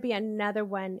 There's going to be another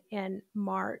one in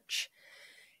March.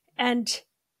 And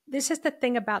this is the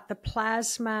thing about the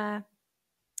plasma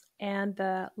and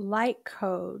the light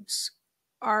codes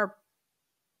are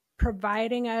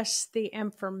providing us the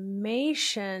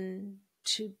information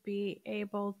to be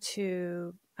able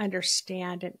to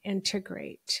understand and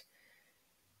integrate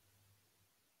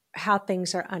how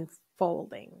things are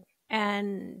unfolding.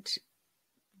 And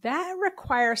that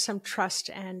requires some trust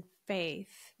and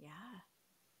faith. Yeah.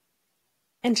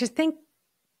 And to think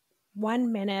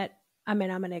 1 minute, I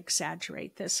mean, I'm going to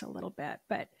exaggerate this a little bit,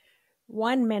 but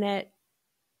 1 minute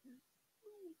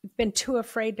we've been too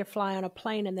afraid to fly on a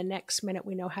plane, and the next minute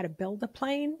we know how to build a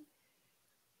plane.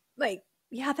 Like,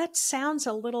 yeah, that sounds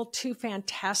a little too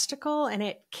fantastical, and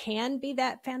it can be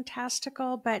that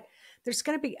fantastical, but there's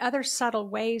going to be other subtle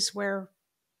ways where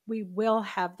we will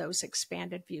have those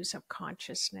expanded views of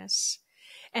consciousness.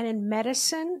 And in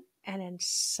medicine and in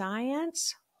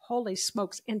science, holy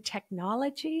smokes, in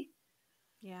technology.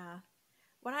 Yeah.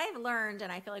 What I've learned,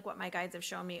 and I feel like what my guides have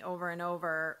shown me over and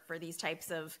over for these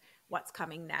types of what's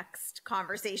coming next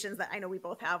conversations that I know we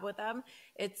both have with them,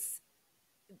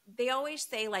 they always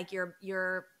say like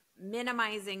you're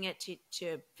minimizing it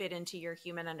to fit into your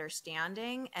human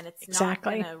understanding, and it's not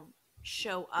going to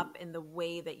show up in the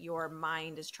way that your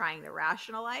mind is trying to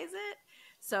rationalize it.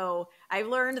 So I've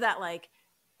learned that, like,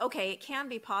 okay, it can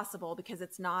be possible because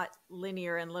it's not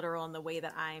linear and literal in the way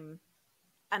that I'm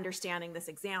understanding this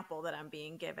example that I'm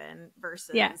being given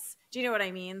versus, do you know what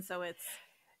I mean? So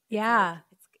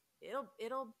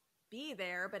it'll be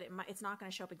there, but it's not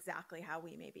going to show up exactly how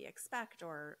we maybe expect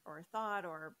or thought,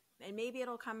 and maybe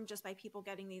it'll come just by people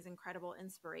getting these incredible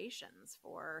inspirations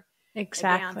for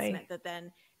advancement that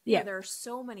then, there are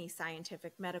so many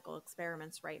scientific medical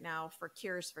experiments right now for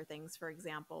cures for things, for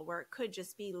example, where it could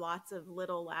just be lots of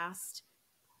little last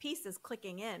pieces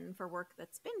clicking in for work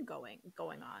that's been going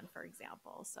on, for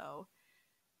example. So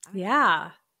yeah.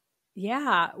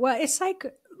 Well, it's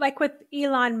like with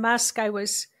Elon Musk,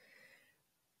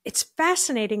 it's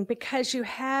fascinating because you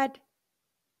had,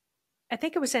 I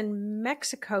think it was in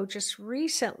Mexico just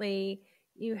recently,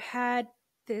 you had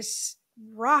this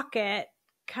rocket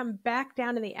come back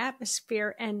down in the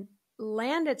atmosphere and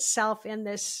land itself in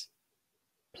this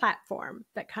platform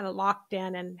that kind of locked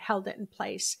in and held it in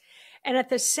place. And at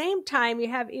the same time, you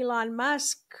have Elon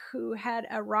Musk, who had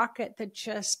a rocket that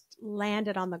just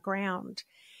landed on the ground.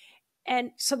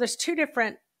 And so there's 2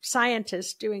 different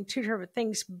scientists doing 2 different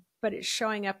things, but it's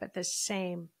showing up at the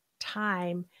same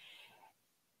time.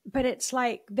 But it's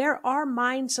like there are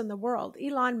minds in the world.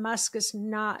 Elon Musk is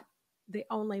not the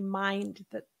only mind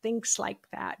that thinks like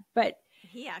that, but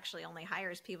he actually only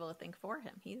hires people to think for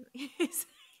him. He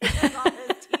has all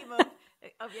his team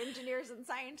of engineers and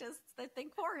scientists that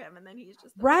think for him, and then he's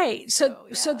just right. So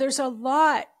there's a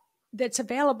lot that's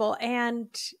available, and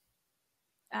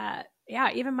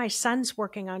even my son's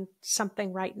working on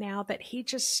something right now that he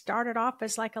just started off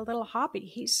as like a little hobby.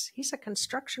 He's a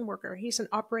construction worker. He's an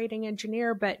operating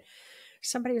engineer, but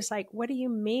somebody was like, "What do you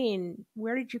mean?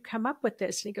 Where did you come up with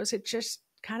this?" And he goes, "It just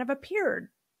kind of appeared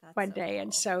one day." Cool.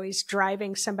 And so he's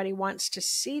driving. Somebody wants to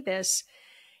see this.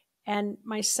 And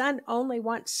my son only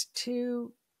wants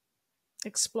to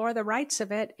explore the rights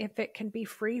of it if it can be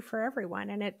free for everyone.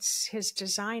 And his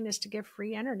design is to give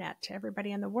free internet to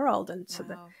everybody in the world. And so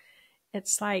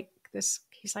it's like this,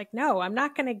 he's like, "No, I'm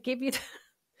not going to give you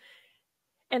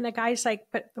And the guy's like,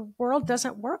 "But the world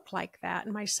doesn't work like that."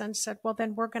 And my son said, "Well,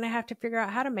 then we're going to have to figure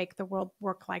out how to make the world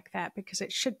work like that, because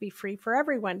it should be free for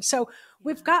everyone." So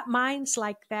we've got minds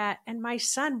like that. And my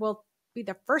son will be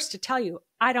the first to tell you,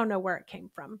 "I don't know where it came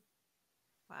from."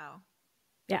 Wow.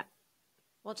 Yeah.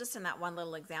 Well, just in that one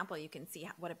little example, you can see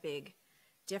what a big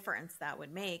difference that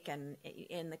would make, and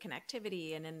in the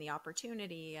connectivity and in the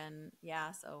opportunity. And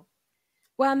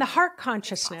well, and the heart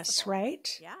consciousness,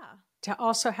 right? Yeah. To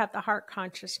also have the heart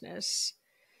consciousness.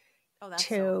 Oh, that's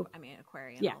to, so, I mean,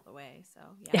 Aquarian yeah. all the way. So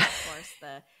yeah, of course,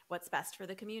 what's best for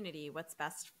the community, what's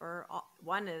best for all,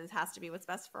 has to be what's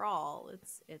best for all.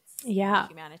 It's more Yeah.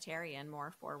 humanitarian,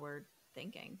 more forward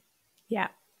thinking. Yeah.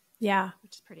 Yeah.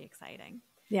 Which is pretty exciting.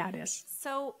 Yeah, it is.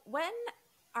 So when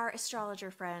our astrologer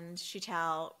friend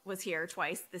Sheetal was here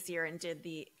twice this year and did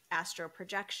the astro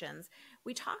projections,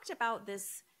 we talked about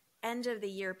this end of the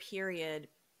year period,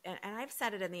 and I've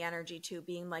said it in the energy too,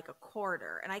 being like a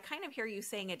quarter. And I kind of hear you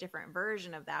saying a different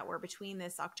version of that, where between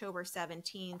this October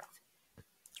 17th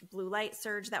blue light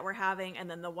surge that we're having and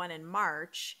then the one in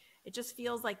March, it just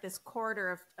feels like this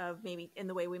quarter of maybe in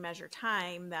the way we measure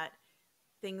time, that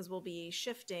things will be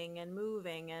shifting and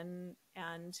moving and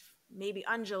maybe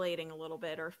undulating a little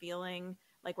bit, or feeling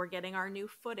like we're getting our new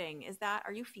footing.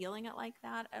 Are you feeling it like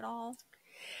that at all?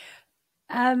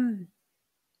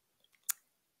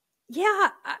 Yeah,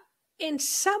 in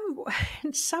some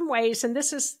ways, and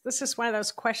this is one of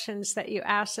those questions that you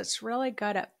ask that's really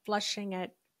good at flushing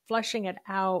it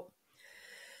out,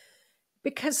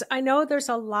 because I know there's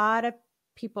a lot of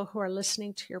people who are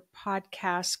listening to your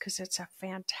podcast because it's a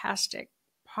fantastic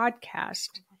podcast.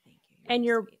 Oh, thank you. And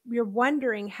you're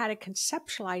wondering how to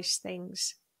conceptualize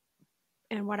things.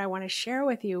 And what I want to share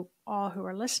with you all who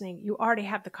are listening, you already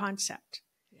have the concept.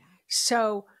 Yeah.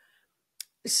 So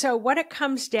what it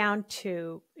comes down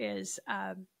to is,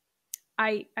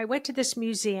 I went to this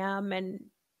museum and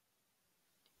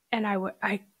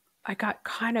I got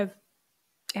kind of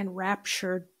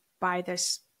enraptured by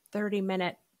this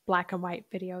 30-minute black and white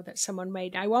video that someone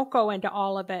made. I won't go into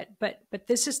all of it, but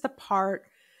this is the part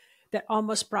that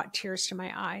almost brought tears to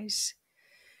my eyes.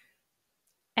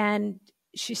 And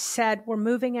she said, we're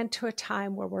moving into a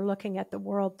time where we're looking at the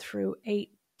world through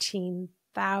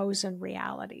 18,000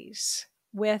 realities,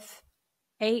 with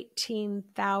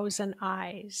 18,000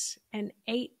 eyes and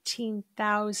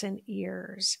 18,000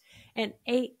 ears and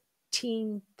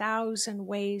 18,000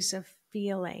 ways of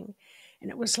feeling.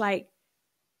 And it was like,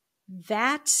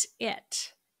 that's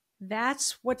it.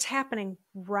 That's what's happening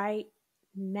right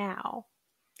now.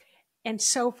 And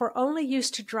so if we're only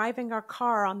used to driving our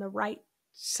car on the right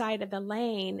side of the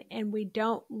lane and we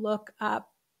don't look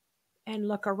up and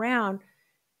look around,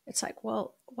 it's like,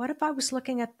 well, what if I was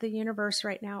looking at the universe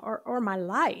right now, or my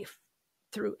life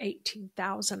through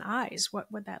 18,000 eyes?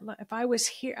 What would that look? If I was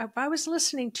here, if I was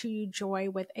listening to you, Joy,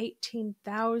 with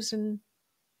 18,000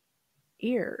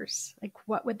 ears, like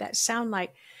what would that sound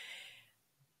like?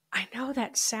 I know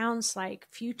that sounds like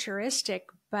futuristic,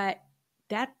 but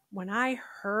that when I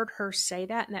heard her say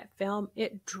that in that film,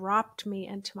 it dropped me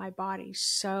into my body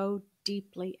so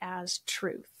deeply as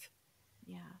truth.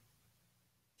 Yeah.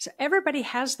 So everybody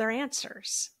has their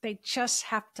answers. They just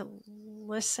have to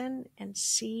listen and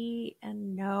see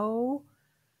and know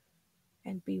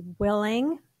and be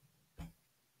willing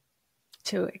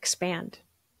to expand.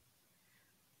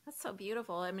 That's so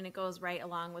beautiful. I mean, it goes right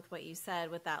along with what you said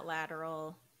with that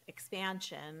lateral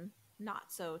expansion, not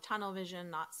so tunnel vision,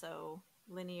 not so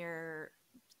linear,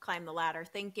 climb the ladder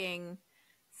thinking.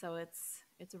 So it's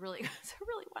a really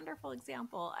wonderful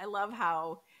example. I love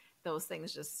how those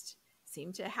things just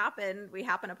seem to happen. We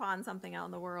happen upon something out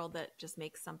in the world that just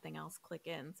makes something else click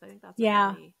in. So I think that's a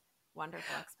really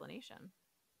wonderful explanation.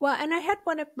 Well, and I had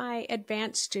one of my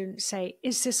advanced students say,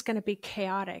 is this going to be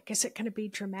chaotic? Is it going to be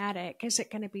dramatic? Is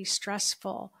it going to be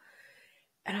stressful?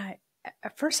 And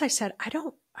at first I said, I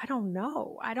don't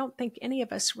know. I don't think any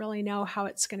of us really know how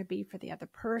it's going to be for the other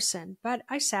person. But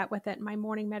I sat with it in my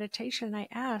morning meditation and I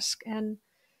asked, and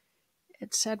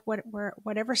it said,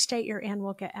 whatever state you're in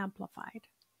will get amplified.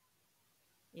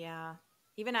 Yeah.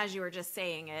 Even as you were just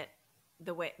saying it,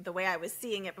 the way I was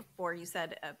seeing it before you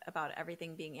said about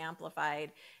everything being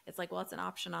amplified, it's like, well, it's an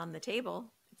option on the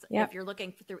table. If you're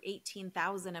looking through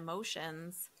 18,000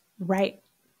 emotions, right,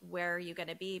 where are you going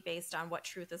to be based on what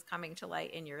truth is coming to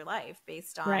light in your life,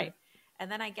 based on, right. And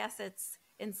then I guess it's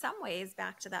in some ways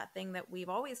back to that thing that we've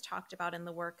always talked about in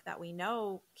the work that we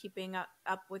know, keeping up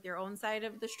with your own side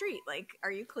of the street. Like,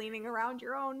 are you cleaning around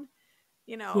your own,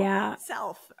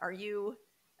 self? Are you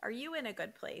in a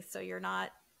good place? So you're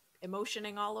not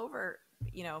emotioning all over,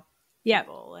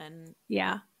 people and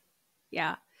yeah.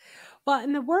 Well,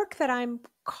 in the work that I'm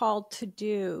called to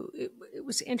do, it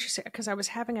was interesting because I was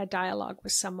having a dialogue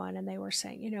with someone and they were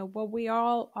saying, well, we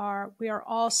are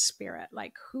all spirit.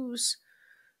 Like who's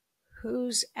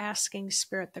asking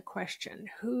spirit the question?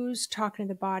 Who's talking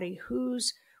to the body?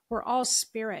 We're all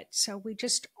spirit. So we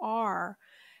just are.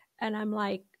 And I'm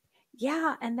like,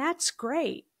 yeah, and that's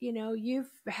great.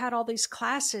 You've had all these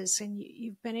classes and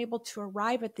you've been able to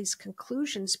arrive at these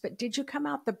conclusions, but did you come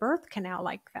out the birth canal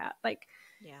like that? Like,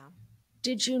 yeah.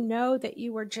 did you know that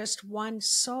you were just one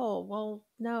soul? Well,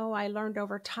 no, I learned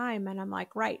over time. And I'm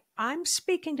like, right, I'm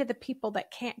speaking to the people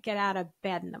that can't get out of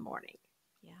bed in the morning.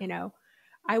 Yeah. You know,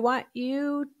 I want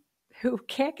you who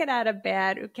can't get out of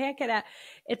bed, who can't get out.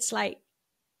 It's like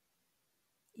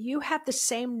you have the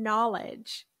same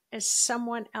knowledge as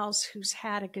someone else who's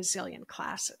had a gazillion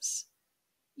classes.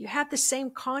 You have the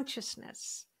same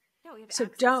consciousness. No, we have So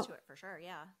access don't, to it for sure.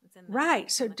 Yeah. It's in the, right.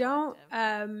 it's So in the don't,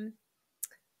 collective.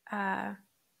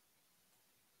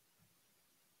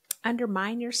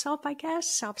 undermine yourself, I guess,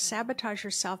 self-sabotage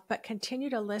yourself, but continue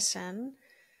to listen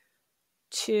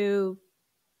to,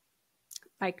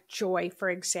 like, Joy, for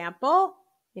example.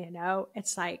 You know,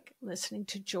 it's like listening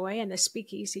to Joy and the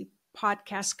Speakeasy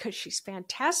podcast, because she's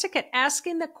fantastic at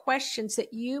asking the questions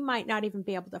that you might not even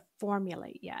be able to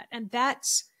formulate yet. And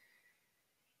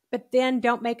but then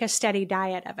don't make a steady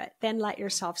diet of it. Then let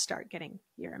yourself start getting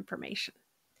your information.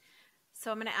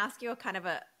 So I'm going to ask you a kind of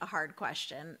a hard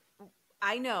question.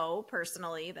 I know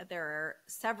personally that there are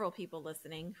several people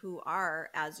listening who are,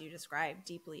 as you described,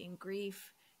 deeply in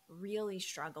grief, really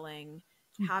struggling,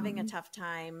 having a tough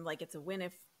time. Like, it's a win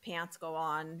if pants go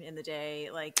on in the day,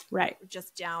 like, right,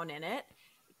 just down in it,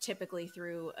 typically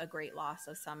through a great loss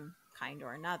of some kind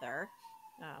or another.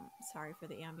 Sorry for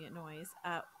the ambient noise.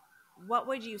 What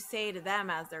would you say to them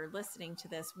as they're listening to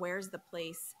this? Where's the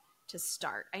place to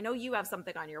start? I know you have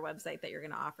something on your website that you're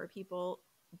going to offer people,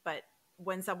 but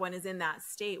when someone is in that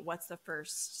state, what's the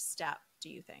first step, do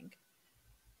you think?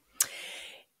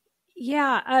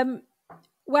 Yeah.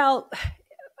 Well,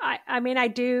 I mean, I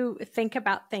do think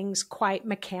about things quite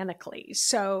mechanically.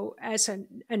 So as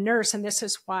a nurse, and this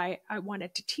is why I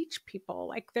wanted to teach people,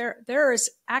 like, there is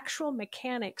actual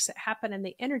mechanics that happen in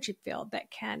the energy field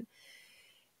that can,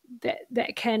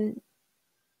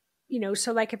 you know,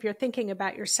 so like if you're thinking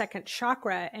about your second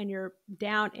chakra and you're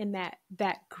down in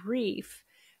that grief,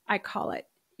 I call it,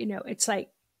 you know, it's like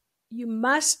you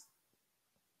must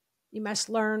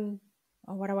learn,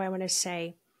 oh, what do I want to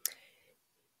say?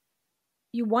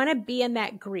 You want to be in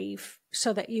that grief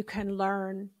so that you can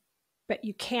learn, but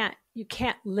you can't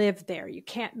live there. You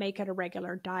can't make it a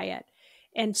regular diet.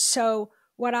 And so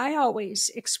what I always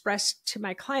express to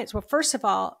my clients, well, first of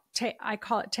all, I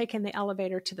call it taking the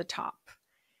elevator to the top.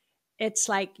 It's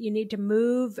like you need to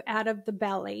move out of the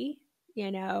belly,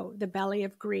 you know, the belly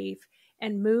of grief,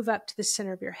 and move up to the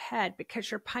center of your head, because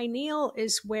your pineal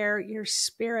is where your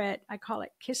spirit, I call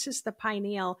it, kisses the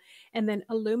pineal and then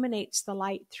illuminates the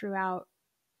light throughout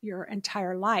your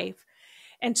entire life.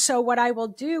 And so what I will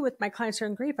do with my clients who are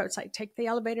in grief, I was like, take the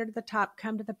elevator to the top,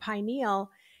 come to the pineal,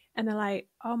 and they're like,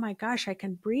 oh my gosh, I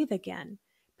can breathe again.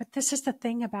 But this is the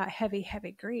thing about heavy,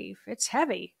 heavy grief. It's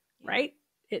heavy, right?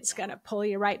 It's going to pull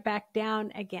you right back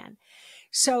down again.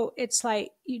 So it's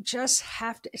like, you just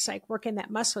have to, it's like working that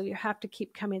muscle. You have to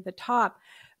keep coming to the top,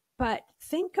 but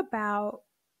think about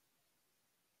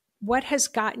what has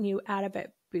gotten you out of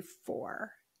it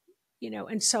before, you know?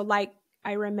 And so, like,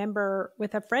 I remember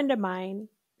with a friend of mine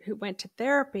who went to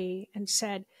therapy and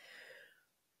said,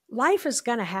 life is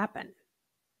going to happen.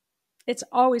 It's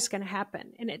always going to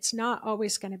happen. And it's not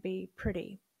always going to be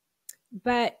pretty.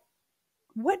 But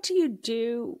what do you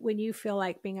do when you feel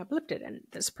like being uplifted? And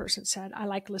this person said, I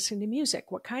like listening to music.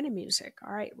 What kind of music?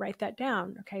 All right, write that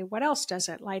down. Okay, what else does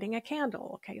it? Lighting a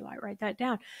candle. Okay, write that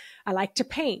down. I like to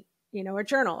paint, you know, a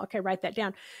journal. Okay, write that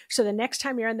down. So the next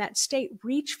time you're in that state,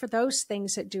 reach for those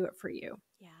things that do it for you.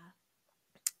 Yeah.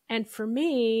 And for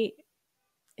me,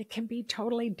 it can be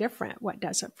totally different what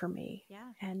does it for me.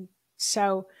 Yeah. And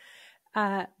so,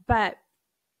 but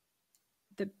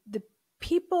the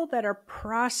people that are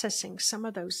processing some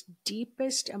of those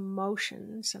deepest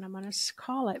emotions, and I'm going to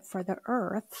call it for the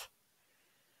earth,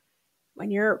 when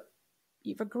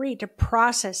you've agreed to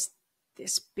process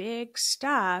this big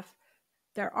stuff,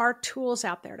 there are tools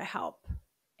out there to help.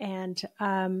 And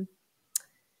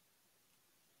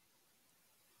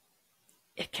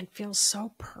it can feel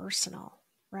so personal,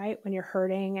 right? When you're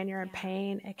hurting and you're in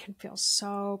pain, it can feel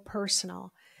so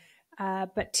personal.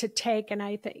 But to take, and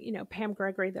I think, you know, Pam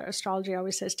Gregory, the astrology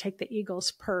always says, take the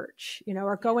eagle's perch, you know,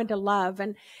 or go into love.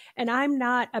 And I'm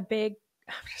not a big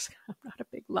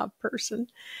love person.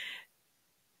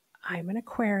 I'm an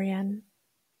Aquarian.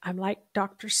 I'm like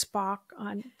Dr. Spock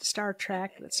on Star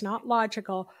Trek. That's not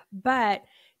logical, but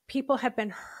people have been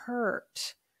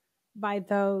hurt by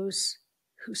those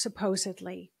who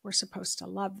supposedly were supposed to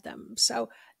love them. So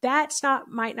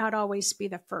might not always be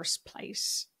the first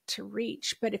place to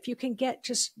reach, but if you can get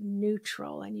just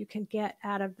neutral and you can get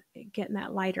in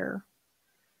that lighter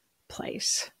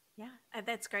place. Yeah,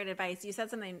 that's great advice. You said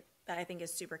something that I think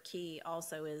is super key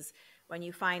also, is when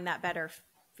you find that better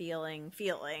feeling,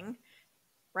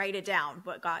 write it down,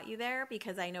 what got you there.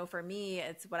 Because I know for me,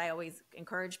 it's what I always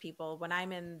encourage people when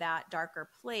I'm in that darker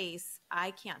place,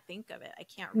 I can't think of it. I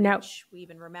can't reach,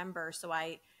 even remember. So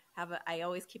I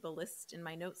always keep a list in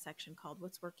my notes section called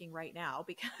what's working right now,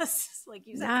 because like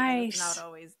you said, it's not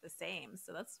always the same.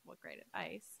 So that's great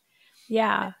advice.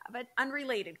 Yeah. But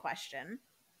unrelated question.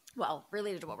 Well,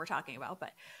 related to what we're talking about,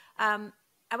 but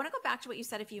I want to go back to what you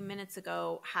said a few minutes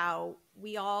ago, how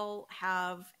we all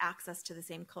have access to the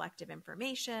same collective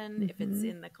information. Mm-hmm. If it's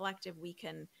in the collective, we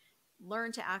can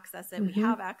learn to access it. Mm-hmm. We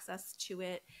have access to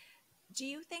it. Do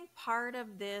you think part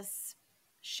of this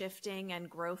shifting and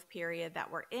growth period that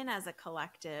we're in as a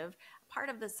collective, part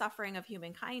of the suffering of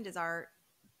humankind is our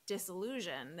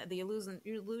disillusion, the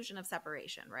illusion of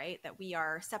separation, right? That we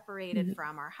are separated mm-hmm.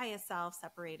 from our highest self,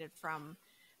 separated from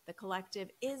the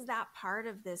collective. Is that part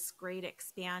of this great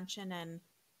expansion and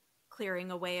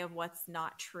clearing away of what's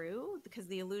not true? Because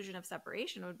the illusion of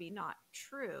separation would be not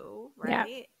true, right?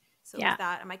 Yeah. So is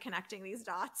that, am I connecting these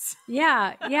dots?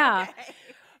 Yeah. Yeah. Okay.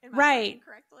 Right.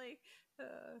 Correctly.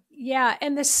 Yeah.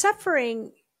 And the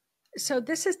suffering. So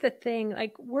this is the thing,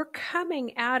 like we're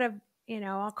coming out of,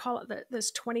 I'll call it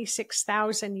this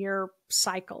 26,000 year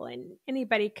cycle, and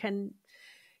anybody can,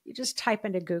 you just type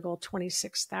into Google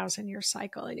 26,000 year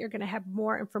cycle and you're going to have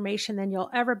more information than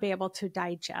you'll ever be able to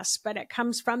digest. But it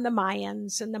comes from the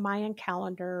Mayans and the Mayan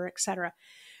calendar, et cetera.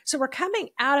 So we're coming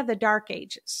out of the dark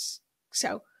ages.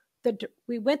 So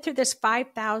we went through this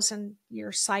 5,000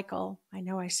 year cycle. I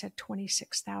know I said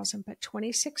 26,000, but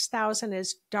 26,000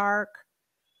 is dark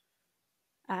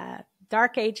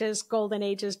ages, golden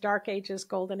ages, dark ages,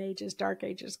 golden ages, dark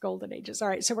ages, golden ages. All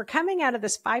right. So we're coming out of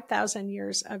this 5,000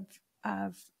 years of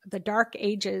the dark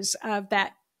ages of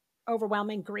that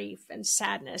overwhelming grief and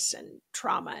sadness and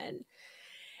trauma.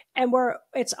 And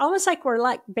it's almost like we're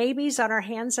like babies on our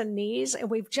hands and knees, and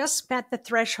we've just met the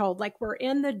threshold. Like we're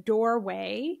in the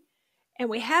doorway and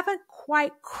we haven't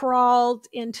quite crawled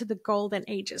into the golden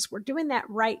ages. We're doing that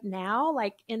right now,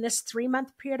 like in this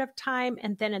 3-month period of time,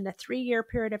 and then in the 3-year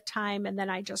period of time. And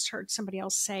then I just heard somebody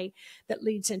else say that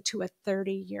leads into a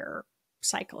 30-year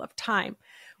cycle of time,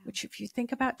 which if you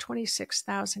think about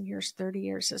 26,000 years, 30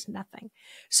 years is nothing.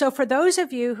 So for those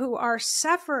of you who are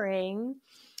suffering's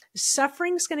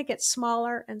going to get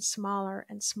smaller and smaller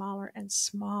and smaller and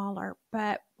smaller,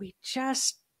 but we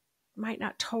just might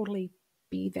not totally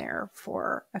be there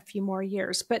for a few more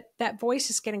years, but that voice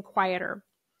is getting quieter.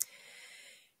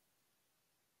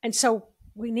 And so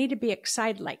we need to be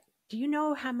excited. Like, do you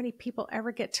know how many people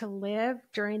ever get to live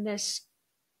during this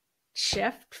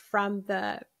shift from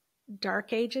the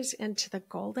dark ages into the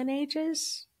golden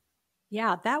ages?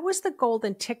 Yeah, that was the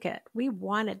golden ticket. We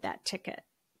wanted that ticket.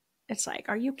 It's like,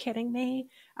 are you kidding me?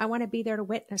 I want to be there to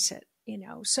witness it,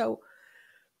 So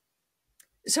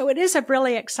it is a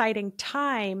really exciting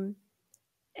time.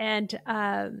 And,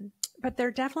 but there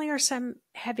definitely are some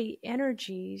heavy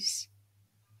energies.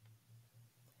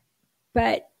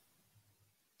 But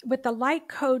with the light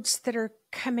codes that are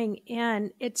coming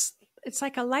in, it's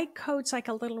like a light code's like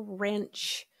a little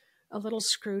wrench, a little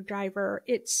screwdriver.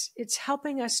 It's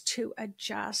helping us to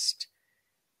adjust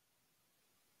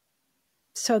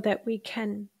so that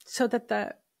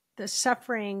the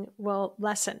suffering will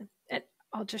lessen. And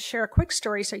I'll just share a quick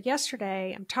story. So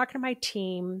yesterday I'm talking to my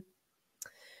team.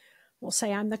 We'll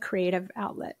say I'm the creative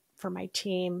outlet for my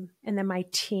team. And then my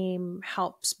team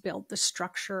helps build the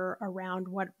structure around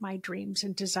what my dreams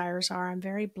and desires are. I'm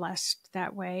very blessed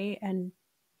that way. And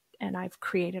I've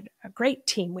created a great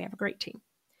team. We have a great team.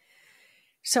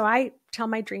 So I tell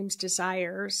my dreams,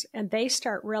 desires, and they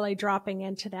start really dropping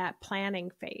into that planning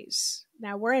phase.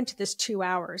 Now we're into this 2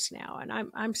 hours now, and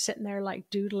I'm sitting there like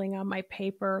doodling on my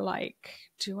paper, like,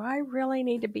 do I really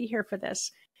need to be here for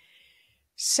this?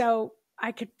 So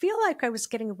I could feel like I was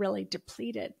getting really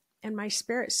depleted, and my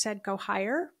spirit said, go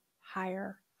higher,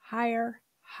 higher, higher,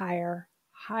 higher,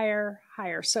 higher,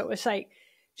 higher. So it was like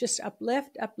just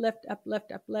uplift, uplift,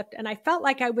 uplift, uplift. And I felt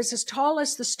like I was as tall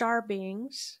as the star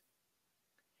beings.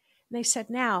 And they said,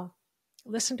 now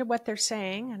listen to what they're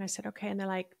saying. And I said, okay. And they're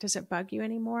like, does it bug you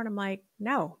anymore? And I'm like,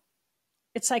 no.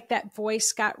 It's like that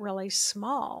voice got really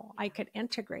small. I could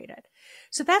integrate it.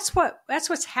 So that's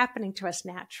what's happening to us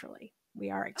naturally.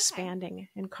 We are expanding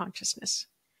in consciousness.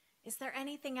 Is there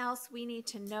anything else we need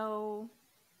to know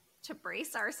to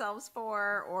brace ourselves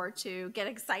for, or to get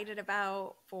excited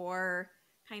about for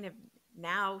kind of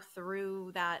now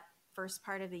through that first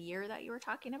part of the year that you were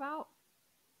talking about?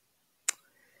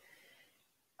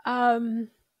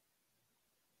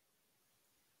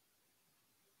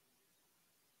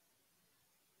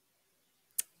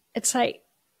 It's like,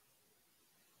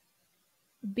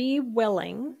 be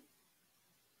willing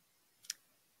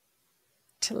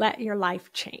to let your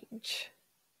life change.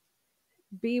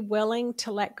 Be willing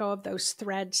to let go of those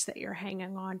threads that you're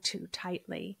hanging on to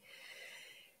tightly.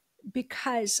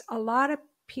 Because a lot of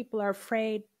people are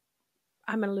afraid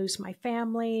I'm going to lose my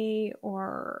family,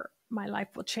 or my life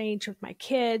will change with my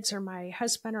kids or my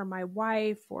husband or my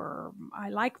wife, or I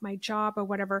like my job or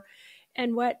whatever.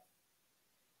 And what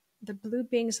the blue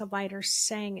beings of light are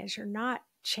saying is you're not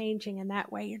changing in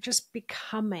that way. You're just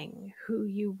becoming who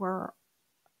you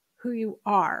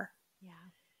are. Yeah.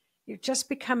 You're just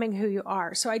becoming who you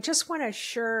are. So I just want to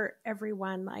assure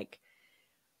everyone, like,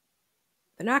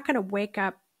 they're not going to wake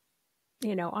up,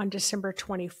 on December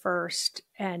 21st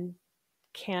and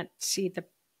can't see the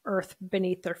earth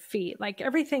beneath their feet. Like,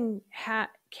 everything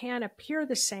can appear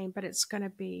the same, but it's going to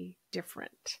be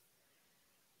different.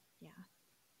 Yeah.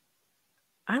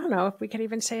 I don't know if we could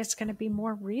even say it's going to be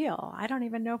more real. I don't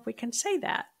even know if we can say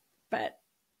that, but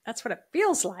that's what it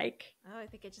feels like. Oh, I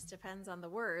think it just depends on the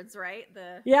words, right?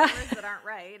 The words that aren't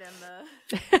right, and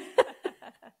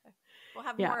we'll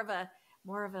have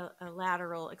more of a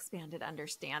lateral, expanded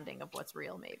understanding of what's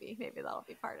real. Maybe that'll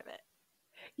be part of it.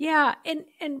 Yeah,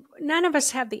 and none of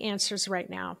us have the answers right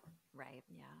now. Right.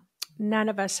 Yeah. None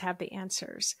of us have the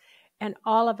answers, and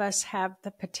all of us have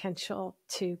the potential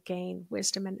to gain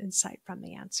wisdom and insight from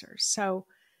the answers. So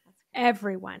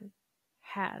everyone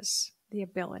has the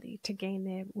ability to gain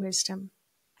the wisdom.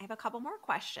 I have a couple more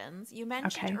questions. You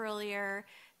mentioned earlier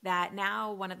that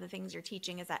now one of the things you're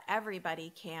teaching is that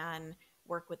everybody can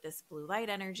work with this blue light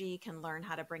energy, can learn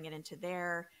how to bring it into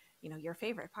their, your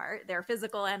favorite part, their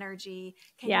physical energy.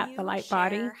 Can you the light share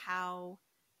body, how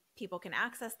people can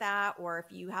access that, or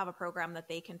if you have a program that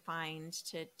they can find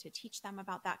to teach them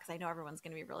about that? Because I know everyone's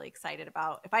going to be really excited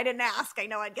about, if I didn't ask, I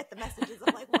know I'd get the messages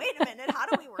of like, wait a minute, how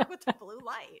do we work with the blue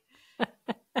light?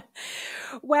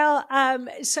 Well,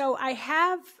 so I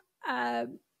have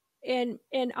in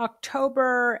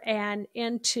October and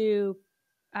into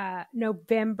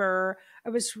November, I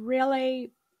was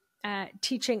really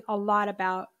teaching a lot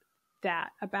about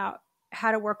that, about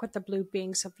how to work with the blue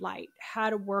beings of light, how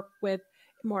to work with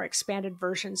more expanded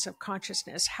versions of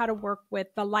consciousness, how to work with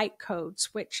the light codes,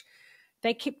 which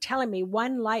they keep telling me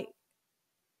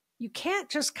you can't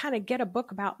just kind of get a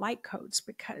book about light codes,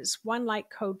 because one light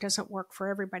code doesn't work for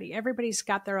everybody. Everybody's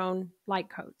got their own light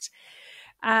codes.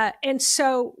 And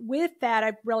so with that,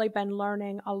 I've really been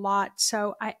learning a lot.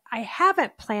 So I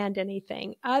haven't planned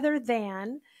anything other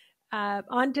than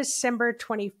on December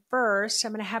 21st,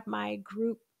 I'm going to have my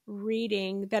group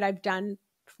reading that I've done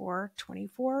for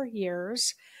 24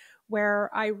 years,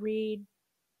 where I read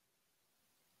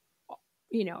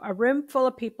a room full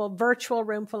of people, virtual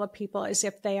room full of people, as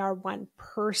if they are one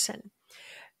person.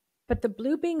 But the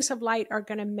blue beings of light are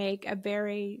going to make a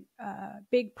very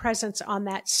big presence on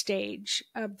that stage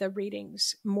of the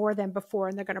readings, more than before,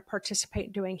 and they're going to participate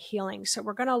in doing healing. So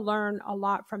we're going to learn a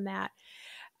lot from that.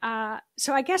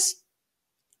 So I guess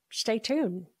stay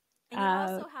tuned. And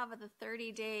you also have the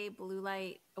 30-day blue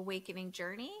light awakening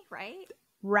journey, right?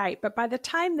 Right. But by the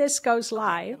time this goes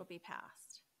live, it'll be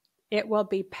past. It will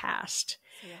be past.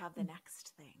 So you'll have the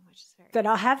next thing, which is very But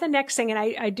I'll have the next thing. And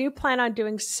I do plan on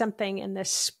doing something in the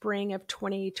spring of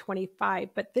 2025.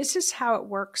 But this is how it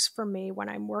works for me when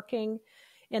I'm working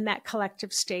in that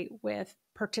collective state with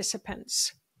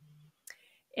participants,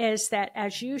 is that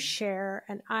as you share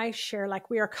and I share, like,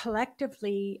 we are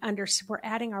collectively we're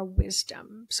adding our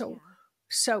wisdom.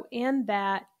 So in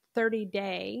that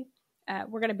 30-day,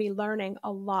 we're going to be learning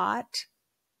a lot,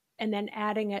 and then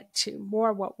adding it to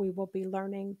more what we will be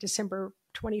learning December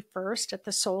 21st at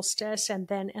the solstice, and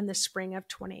then in the spring of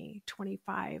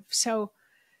 2025. So,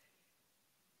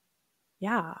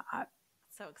 yeah.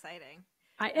 So exciting.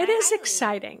 It is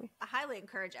exciting. I highly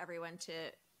encourage everyone to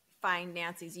find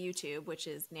Nancy's YouTube, which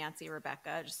is Nancy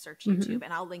Rebecca. Just search Mm-hmm. YouTube,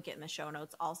 and I'll link it in the show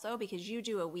notes also, because you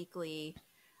do a weekly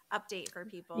update for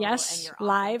people. Yes, and you're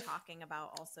live talking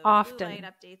about also often blue light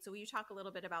updates. So will you talk a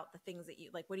little bit about the things that you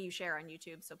like? What do you share on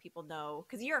YouTube so people know?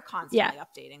 Because you're constantly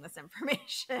updating this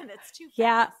information. It's too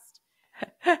fast.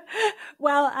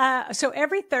 Well, so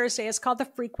every Thursday is called the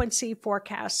frequency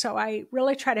forecast. So I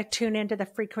really try to tune into the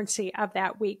frequency of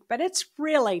that week, but it's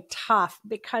really tough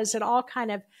because it all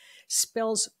kind of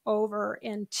spills over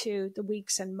into the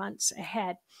weeks and months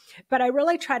ahead. But I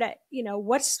really try to,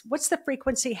 what's the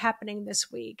frequency happening this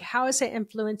week? How is it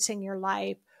influencing your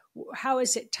life? How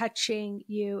is it touching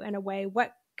you in a way?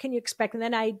 What can you expect? And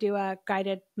then I do a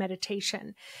guided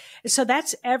meditation. So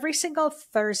that's every single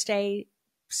Thursday,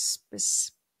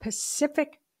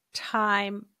 Pacific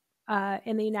time,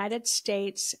 in the United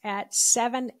States at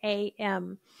 7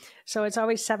 a.m. So it's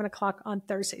always 7 o'clock on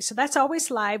Thursday. So that's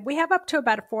always live. We have up to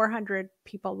about 400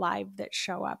 people live that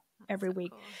show up every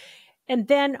week. Cool. And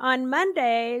then on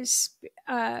Mondays,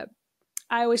 I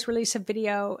always release a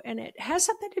video, and it has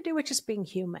something to do with just being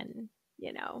human.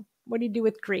 You know, what do you do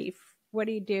with grief? What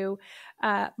do you do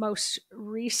most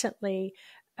recently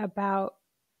about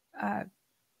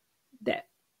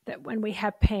that when we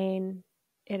have pain,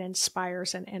 it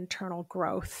inspires an internal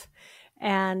growth.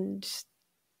 And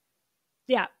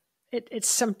yeah, it's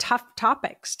some tough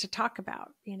topics to talk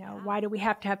about. You know, why do we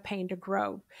have to have pain to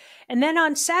grow? And then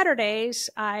on Saturdays,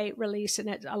 I release, and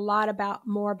it's a lot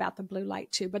more about the blue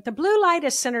light too. But the blue light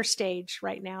is center stage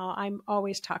right now. I'm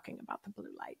always talking about the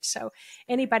blue light. So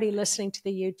anybody listening to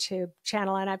the YouTube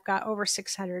channel, and I've got over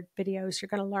 600 videos, you're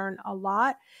going to learn a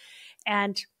lot.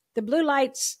 And the blue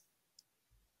lights,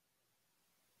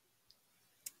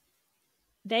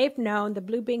 they've known, the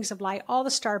blue beings of light, all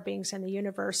the star beings in the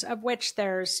universe, of which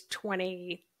there's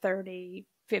 20, 30,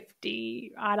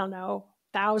 50, I don't know,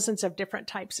 thousands of different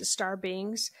types of star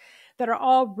beings that are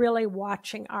all really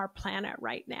watching our planet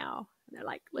right now. And they're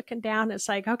like looking down. It's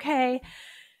like, okay,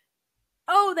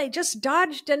 oh, they just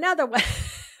dodged another one.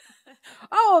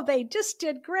 Oh, they just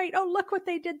did great. Oh, look what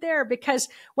they did there. Because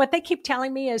what they keep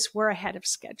telling me is we're ahead of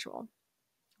schedule.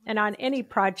 And on any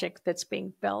project that's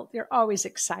being built, you're always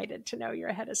excited to know you're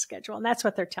ahead of schedule. And that's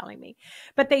what they're telling me.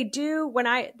 But they do,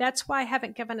 that's why I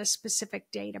haven't given a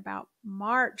specific date about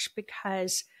March,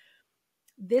 because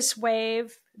this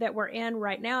wave that we're in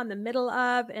right now in the middle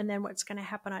of, and then what's going to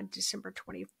happen on December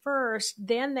 21st,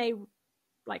 then they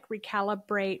like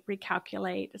recalibrate,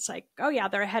 recalculate. It's like, oh yeah,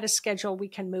 they're ahead of schedule. We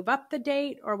can move up the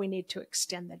date, or we need to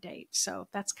extend the date. So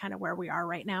that's kind of where we are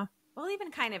right now. Well,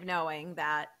 even kind of knowing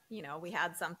that, you know, we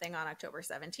had something on October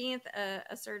 17th,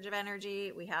 a surge of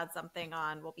energy. We'll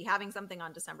be having something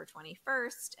on December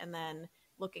 21st, and then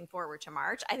looking forward to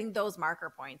March. I think those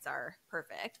marker points are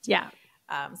perfect. Yeah.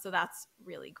 So that's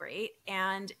really great.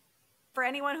 And for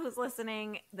anyone who's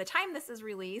listening, the time this is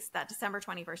released, that December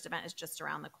 21st event is just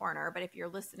around the corner. But if you're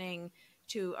listening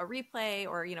to a replay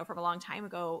or, you know, from a long time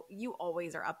ago, you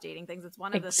always are updating things. It's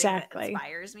one of the things that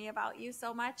inspires me about you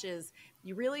so much is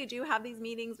you really do have these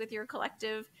meetings with your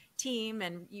collective team,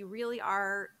 and you really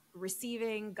are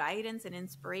receiving guidance and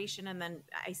inspiration. And then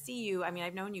I see you, I mean,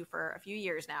 I've known you for a few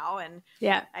years now, and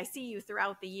I see you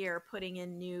throughout the year putting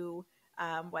in new,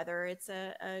 whether it's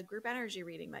a group energy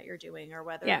reading that you're doing, or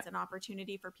whether it's an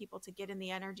opportunity for people to get in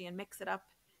the energy and mix it up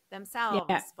themselves.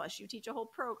 Plus you teach a whole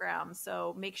program.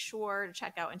 So make sure to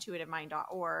check out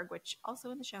intuitivemind.org, which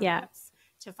also in the show notes,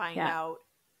 to find out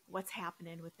what's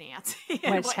happening with Nancy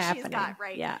and what she's got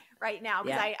right now.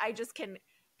 Because I just can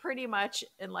pretty much,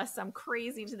 unless some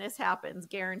craziness happens,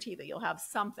 guarantee that you'll have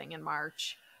something in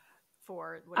March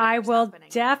for I will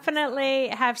definitely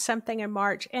have something in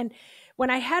March. And when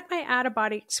I had my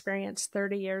out-of-body experience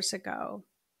 30 years ago,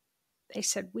 they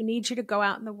said, we need you to go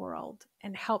out in the world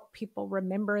and help people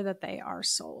remember that they are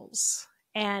souls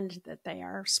and that they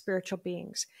are spiritual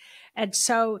beings. And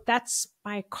so that's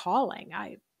my calling.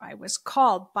 I was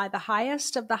called by the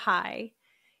highest of the high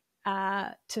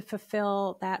to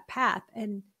fulfill that path.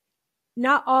 And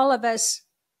not all of us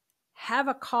have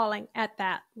a calling at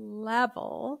that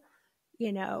level,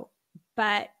 you know,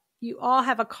 but you all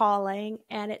have a calling,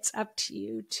 and it's up to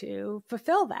you to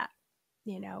fulfill that,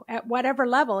 you know, at whatever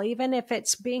level, even if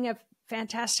it's being a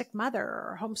fantastic mother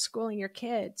or homeschooling your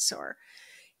kids, or,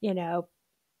 you know,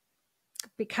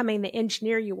 becoming the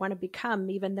engineer you want to become,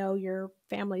 even though your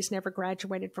family's never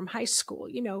graduated from high school.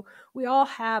 You know, we all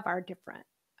have our different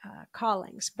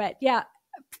callings. But yeah,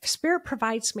 Spirit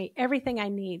provides me everything I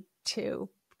need to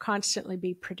constantly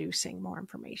be producing more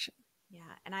information. Yeah.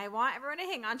 And I want everyone to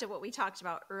hang on to what we talked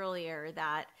about earlier,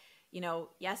 that, you know,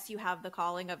 yes, you have the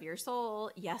calling of your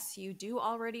soul. Yes, you do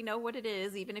already know what it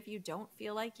is, even if you don't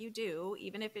feel like you do,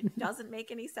 even if it doesn't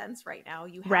make any sense right now.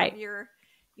 You have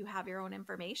you have your own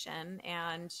information,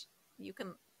 and you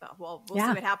can, we'll see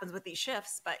what happens with these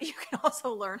shifts, but you can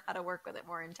also learn how to work with it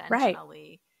more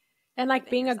intentionally. And like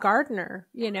being a gardener,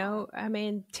 you know, I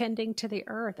mean, tending to the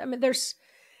earth. I mean,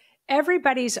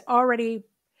 everybody's already,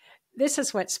 this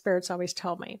is what Spirit's always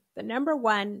told me. The number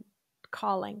one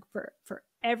calling for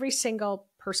every single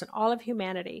person, all of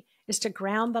humanity, is to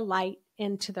ground the light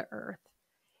into the earth.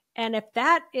 And if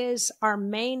that is our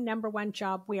main number one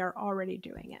job, we are already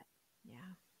doing it. Yeah.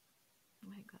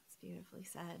 I think that's beautifully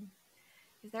said.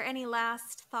 Is there any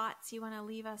last thoughts you want to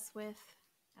leave us with?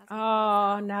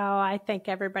 Oh, no, I think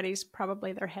everybody's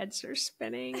probably, their heads are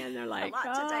spinning and they're like, a lot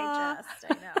to digest.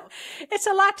 I know. It's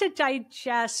a lot to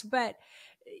digest, but,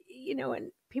 you know,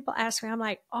 and people ask me, I'm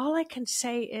like, all I can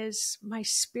say is my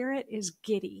spirit is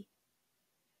giddy.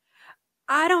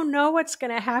 I don't know what's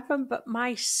going to happen, but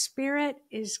my spirit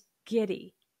is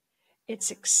giddy.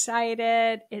 It's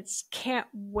excited. It's can't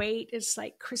wait. It's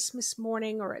like Christmas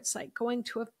morning, or it's like going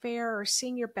to a fair or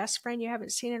seeing your best friend you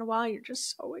haven't seen in a while. You're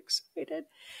just so excited.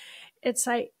 It's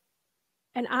like,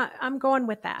 and I'm going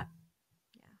with that.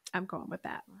 Yeah. I'm going with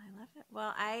that. Well, I love it.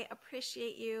 Well, I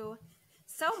appreciate you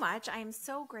so much. I'm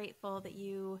so grateful that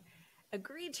you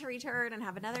agreed to return and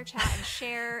have another chat and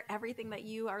share everything that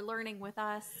you are learning with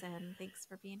us. And thanks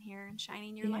for being here and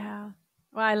shining your light. Yeah.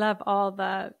 Well, I love all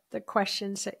the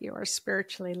questions that you are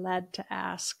spiritually led to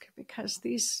ask, because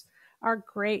these are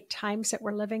great times that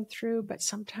we're living through, but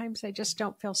sometimes they just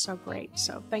don't feel so great.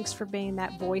 So thanks for being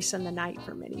that voice in the night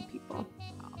for many people.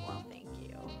 Oh, well, thank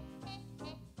you.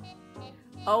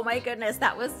 Oh my goodness,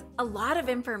 that was a lot of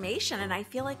information. And I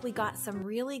feel like we got some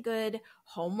really good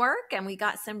homework and we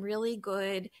got some really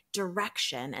good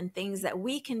direction and things that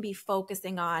we can be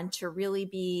focusing on to really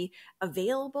be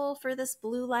available for this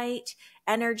blue light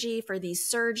energy, for these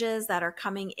surges that are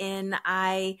coming in.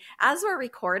 As we're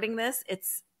recording this,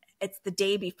 it's the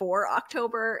day before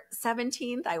October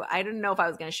 17th. I didn't know if I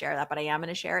was going to share that, but I am going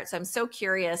to share it. So I'm so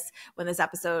curious when this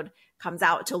episode comes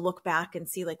out to look back and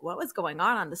see like what was going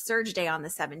on the surge day on the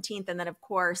 17th. And then of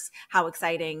course, how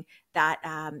exciting that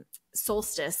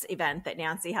solstice event that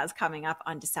Nancy has coming up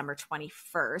on December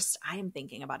 21st. I am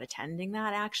thinking about attending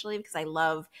that actually, because I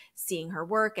love seeing her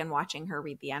work and watching her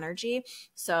read the energy.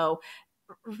 So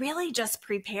really just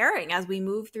preparing as we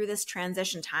move through this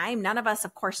transition time. None of us,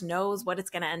 of course, knows what it's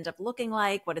going to end up looking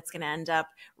like, what it's going to end up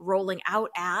rolling out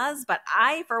as. But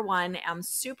I, for one, am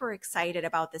super excited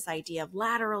about this idea of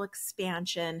lateral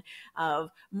expansion, of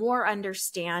more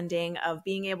understanding, of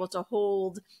being able to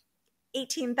hold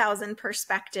 18,000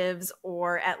 perspectives,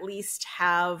 or at least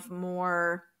have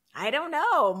more, I don't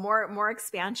know, more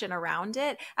expansion around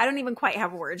it. I don't even quite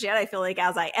have words yet. I feel like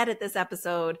as I edit this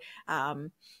episode,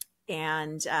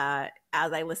 and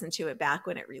as I listen to it back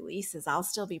when it releases, I'll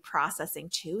still be processing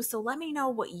too. So let me know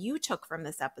what you took from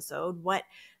this episode, what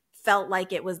felt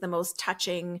like it was the most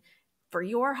touching for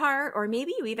your heart, or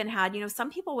maybe you even had, some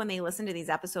people when they listen to these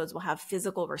episodes will have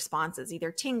physical responses,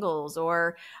 either tingles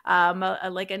or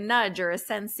like a nudge or a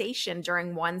sensation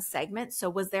during one segment. So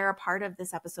was there a part of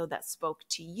this episode that spoke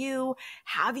to you?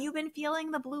 Have you been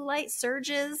feeling the blue light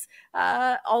surges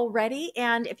already?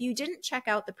 And if you didn't check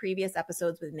out the previous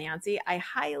episodes with Nancy, I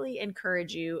highly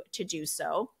encourage you to do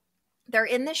so. They're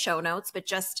in the show notes, but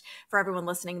just for everyone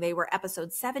listening, they were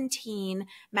episode 17,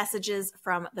 Messages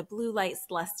from the Blue Light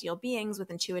Celestial Beings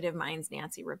with Intuitive Minds,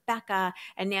 Nancy Rebecca.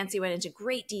 And Nancy went into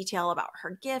great detail about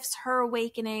her gifts, her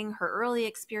awakening, her early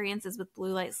experiences with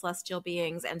Blue Light Celestial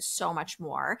Beings, and so much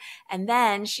more. And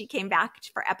then she came back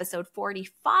for episode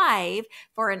 45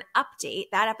 for an update.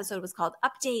 That episode was called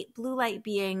Update Blue Light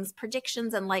Beings,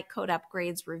 Predictions and Light Code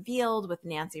Upgrades Revealed with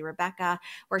Nancy Rebecca,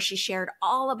 where she shared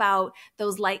all about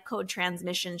those light code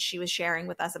transmissions she was sharing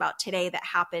with us about today that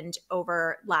happened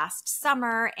over last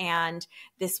summer and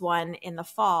this one in the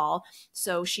fall.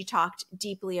 So she talked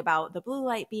deeply about the blue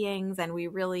light beings, and we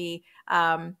really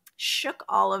shook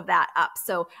all of that up.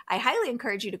 So I highly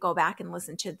encourage you to go back and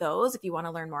listen to those if you want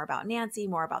to learn more about Nancy,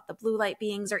 more about the blue light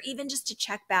beings, or even just to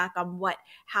check back on what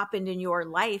happened in your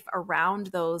life around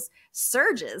those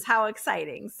surges. How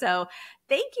exciting. So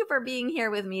thank you for being here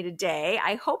with me today.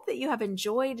 I hope that you have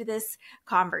enjoyed this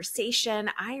conversation.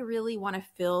 I really want to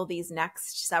fill these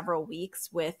next several weeks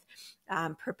with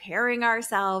preparing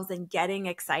ourselves and getting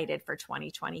excited for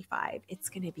 2025. It's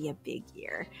going to be a big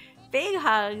year. Big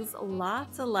hugs,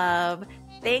 lots of love.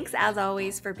 Thanks as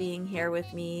always for being here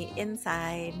with me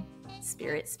inside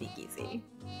Spirit Speakeasy.